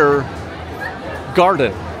entire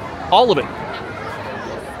garden. All of it.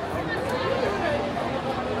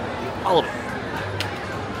 All of it.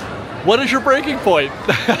 What is your breaking point?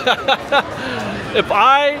 If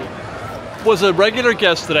I was a regular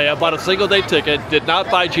guest today, I bought a single day ticket, did not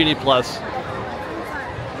buy Genie Plus.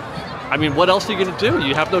 I mean, what else are you going to do?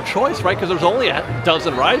 You have no choice, right? Because there's only a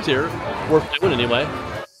dozen rides here, worth doing anyway.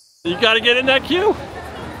 You got to get in that queue.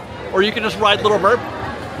 Or you can just ride Little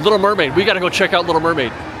Mermaid. We got to go check out Little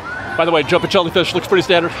Mermaid. By the way, Jumpin' Jellyfish looks pretty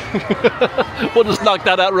standard. We'll just knock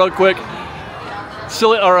that out real quick.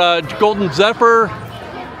 Golden Zephyr.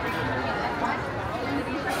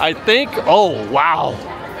 I think, oh, wow.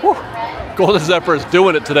 Whew. Golden Zephyr is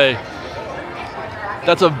doing it today.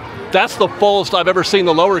 That's the fullest I've ever seen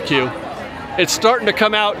the lower queue. It's starting to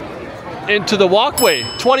come out into the walkway.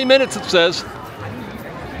 20 minutes, it says.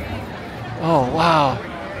 Oh, wow.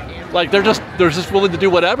 Like they're just willing to do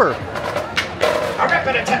whatever.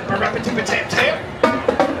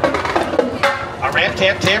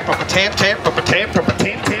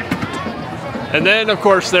 And then, of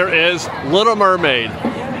course, there is Little Mermaid.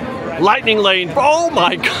 Lightning Lane. Oh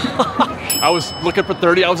my gosh. I was looking for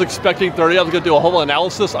 30. I was expecting 30. I was going to do a whole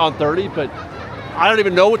analysis on 30, but I don't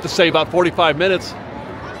even know what to say about 45 minutes.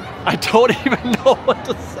 I don't even know what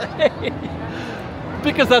to say.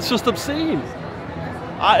 Because that's just obscene.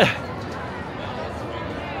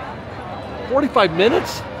 45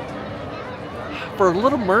 minutes? For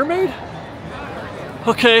Little Mermaid?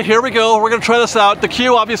 Okay, here we go. We're going to try this out. The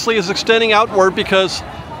queue obviously is extending outward because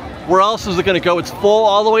where else is it going to go? It's full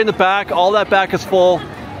all the way in the back. All that back is full.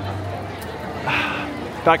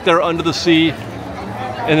 Back there under the sea.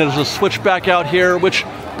 And there's a switch back out here, which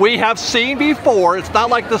we have seen before. It's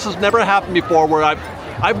not like this has never happened before where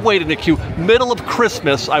I've waited in a queue. Middle of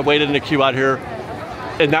Christmas, I waited in a queue out here.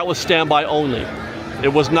 And that was standby only.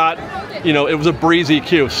 It was not, you know, it was a breezy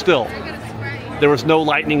queue still. There was no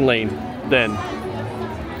Lightning Lane then.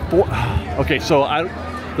 Okay, so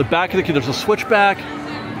the back of the queue, there's a switch back.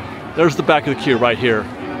 There's the back of the queue right here.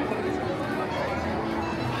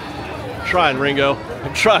 I'm trying, Ringo.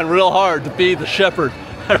 I'm trying real hard to be the shepherd.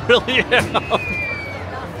 I really am.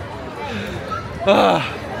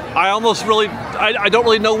 I almost really, I don't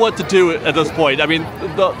really know what to do at this point. I mean,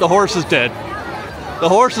 the horse is dead. The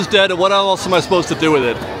horse is dead, and what else am I supposed to do with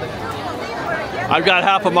it? I've got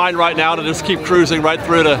half of mine right now to just keep cruising right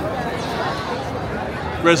through to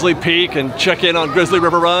Grizzly Peak and check in on Grizzly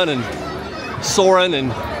River Run and Soarin'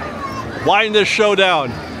 and wind this show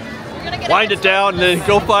down. Wind it down and then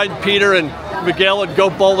go find Peter and Miguel and go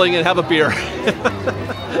bowling and have a beer.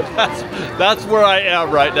 that's where I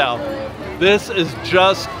am right now. This is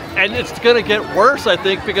just, and it's gonna get worse, I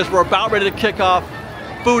think, because we're about ready to kick off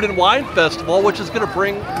Food and Wine Festival, which is gonna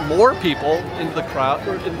bring more people into the crowd,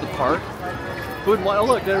 or into the park. Food and wine, oh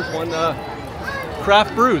look, there's one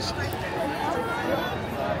craft brews.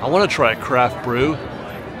 I wanna try a craft brew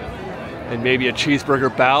and maybe a cheeseburger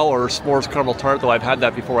bao or a s'mores caramel tart, though I've had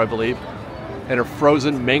that before, I believe. And a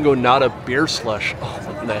frozen mango nata beer slush. Oh,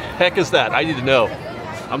 what the heck is that? I need to know.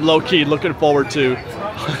 I'm low-key looking forward to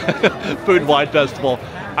Food and Wine Festival.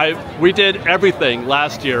 We did everything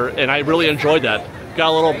last year, and I really enjoyed that.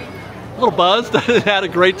 Got a little buzzed. Had a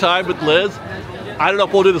great time with Liz. I don't know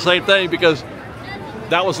if we'll do the same thing because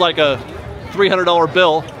that was like a $300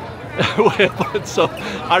 bill. So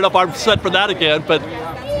I don't know if I'm set for that again, but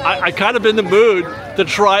I kind of in the mood to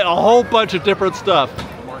try a whole bunch of different stuff.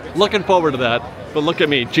 Looking forward to that. But look at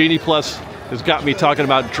me, Genie Plus has got me talking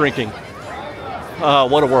about drinking.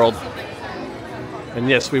 What a world. And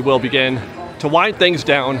yes, we will begin to wind things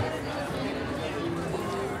down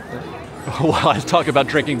while I talk about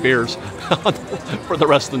drinking beers for the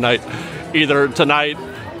rest of the night. Either tonight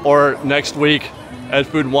or next week at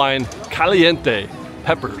Food and Wine Caliente.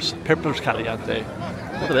 Peppers Caliente.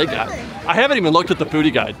 What do they got? I haven't even looked at the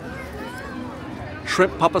foodie guide.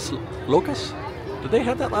 Shrimp papas locas? Did they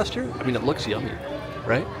have that last year? I mean, it looks yummy,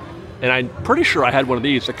 right? And I'm pretty sure I had one of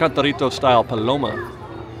these, a Cantarito style paloma.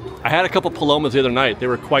 I had a couple palomas the other night. They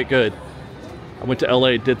were quite good. I went to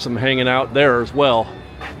LA, did some hanging out there as well.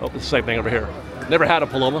 Oh, it's the same thing over here. Never had a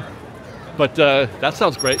paloma, but that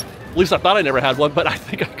sounds great. At least I thought I never had one, but I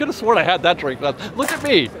think I could have sworn I had that drink. Look at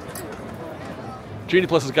me. Genie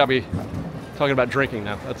Plus has got me talking about drinking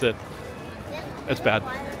now. That's it. It's bad.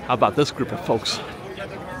 How about this group of folks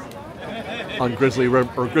on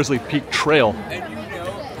Grizzly Peak Trail?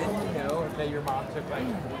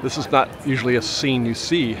 This is not usually a scene you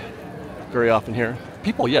see very often here.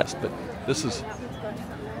 People, yes, but this is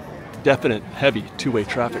definite heavy two-way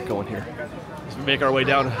traffic going here. As we make our way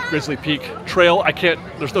down Grizzly Peak Trail,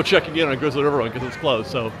 there's no checking in on Grizzly River Run because it's closed,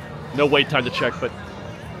 so no wait time to check, but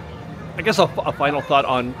I guess a final thought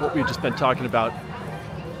on what we've just been talking about.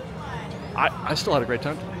 I still had a great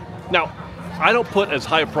time today. Now, I don't put as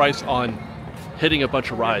high a price on hitting a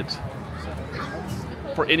bunch of rides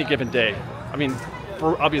for any given day. I mean,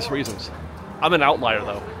 for obvious reasons. I'm an outlier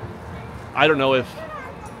though. I don't know if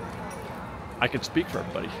I can speak for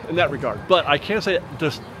everybody in that regard, but I can say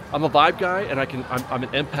just I'm a vibe guy and I'm an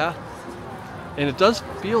empath, and it does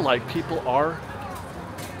feel like people are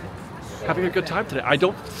having a good time today. I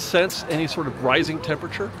don't sense any sort of rising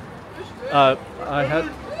temperature. Hey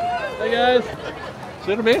guys,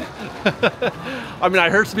 see what I mean? I mean, I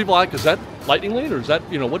heard some people like, is that lightning lane or is that,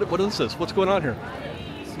 what is this? What's going on here?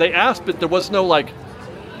 They asked, but there was no like,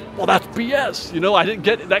 well, that's BS. I didn't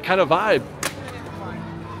get that kind of vibe.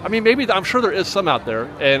 I mean, maybe, I'm sure there is some out there,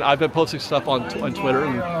 and I've been posting stuff on Twitter,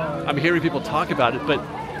 and I'm hearing people talk about it, but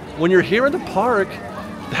when you're here in the park,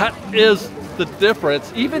 that is the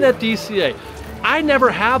difference. Even at DCA, I never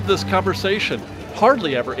have this conversation,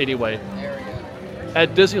 hardly ever anyway,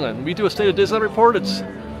 at Disneyland. We do a State of Disneyland report,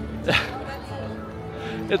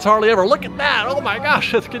 it's hardly ever, look at that, oh my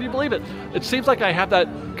gosh, can you believe it? It seems like I have that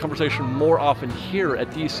conversation more often here at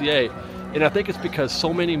DCA, and I think it's because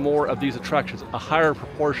so many more of these attractions, a higher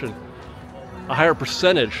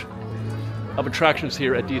percentage of attractions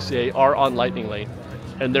here at DCA are on Lightning Lane,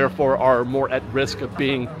 and therefore are more at risk of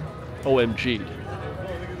being OMG'd.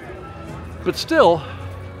 But still,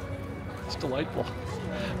 it's delightful.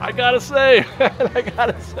 I gotta say, I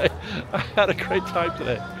had a great time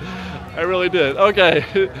today. I really did.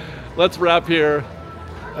 Okay, let's wrap here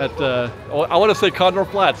at, I want to say Condor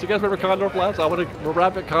Flats. You guys remember Condor Flats? We'll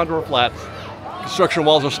wrap at Condor Flats. Construction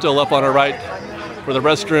walls are still up on our right for the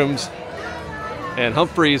restrooms and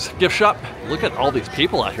Humphrey's gift shop. Look at all these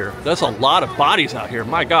people out here. There's a lot of bodies out here,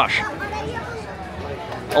 my gosh.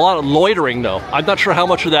 A lot of loitering though. I'm not sure how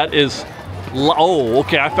much of that is, oh,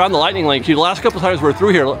 okay, I found the lightning lane queue. The last couple of times we were through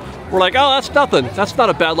here, we're like, oh, that's nothing. That's not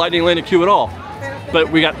a bad lightning lane queue at all. But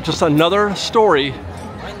we got just another story.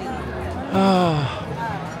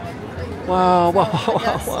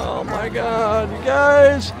 Wow, my God, you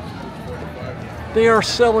guys. They are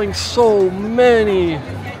selling so many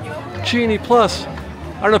Genie Plus.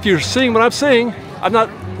 I don't know if you're seeing what I'm seeing. I'm not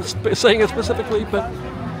saying it specifically, but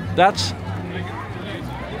that's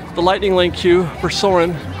the lightning lane queue for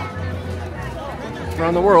Soarin'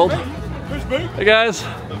 around the world. Hey guys.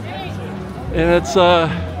 And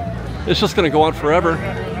it's just gonna go on forever.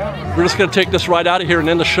 We're just gonna take this right out of here and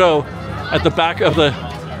end the show at the back of the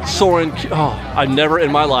Soarin'. Oh, I've never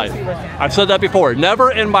in my life, I've said that before,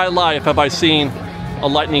 never in my life have I seen a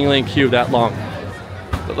lightning lane queue that long.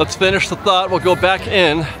 But let's finish the thought. We'll go back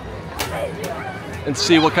in and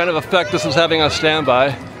see what kind of effect this is having on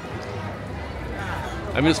standby.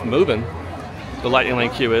 I mean, it's moving. The lightning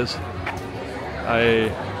lane queue is. Okay,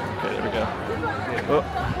 there we go. Oh.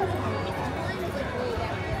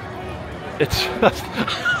 It's just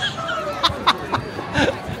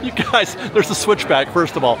you guys, there's a switchback,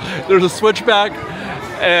 first of all. There's a switchback,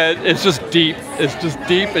 and it's just deep. It's just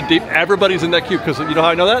deep and deep. Everybody's in that queue, because you know how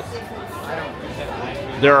I know that?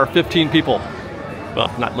 There are 15 people.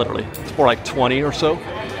 Well, not literally. It's more like 20 or so.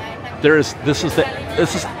 This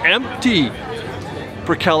is empty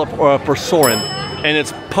for Soarin', and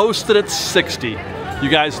it's posted at 60. You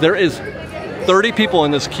guys, there is 30 people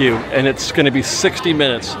in this queue, and it's going to be 60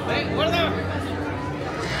 minutes.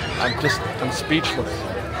 I'm speechless.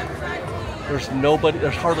 There's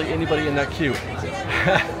hardly anybody in that queue.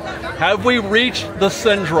 Have we reached the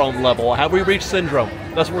syndrome level? Have we reached syndrome?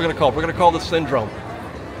 That's what we're going to call it. We're going to call this syndrome.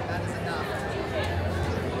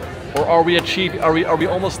 Or are we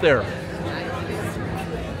almost there?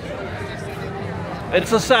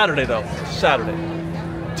 It's a Saturday though, it's a Saturday.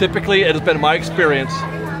 Typically it has been my experience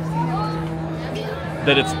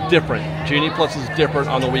that it's different. Genie Plus is different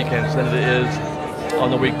on the weekends than it is on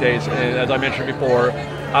the weekdays. And as I mentioned before,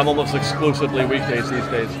 I'm almost exclusively weekdays these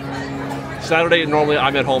days. Saturday, normally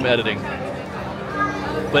I'm at home editing.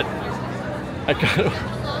 But I kind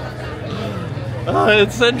of,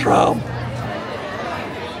 it's syndrome.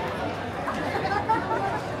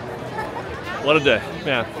 What a day,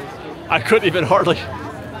 man. I couldn't even hardly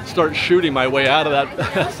start shooting my way out of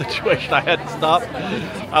that situation. I had to stop.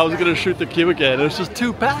 I was gonna shoot the queue again. It was just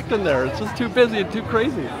too packed in there. It's just too busy and too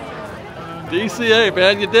crazy. DCA,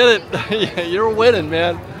 man, you did it. You're winning,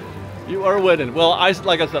 man. You are winning. Well,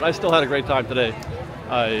 like I said, I still had a great time today.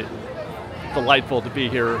 Delightful to be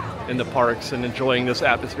here in the parks and enjoying this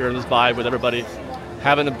atmosphere and this vibe with everybody.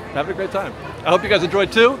 Having a great time. I hope you guys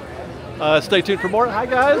enjoyed too. Stay tuned for more. Hi,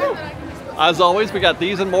 guys. As always, we got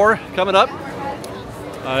these and more coming up.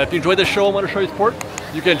 If you enjoyed this show and want to show your support,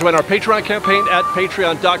 you can join our Patreon campaign at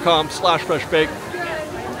patreon.com/freshbake.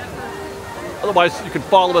 Otherwise, you can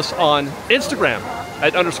follow us on Instagram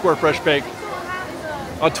at _freshbake,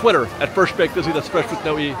 on Twitter at freshbakedisney, that's fresh with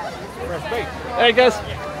no E. Freshbake. Hey guys.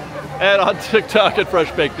 And on TikTok at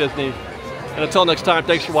freshbakedisney. And until next time,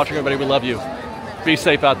 thanks for watching, everybody. We love you. Be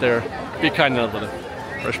safe out there. Be kind to one another.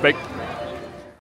 Fresh Bake.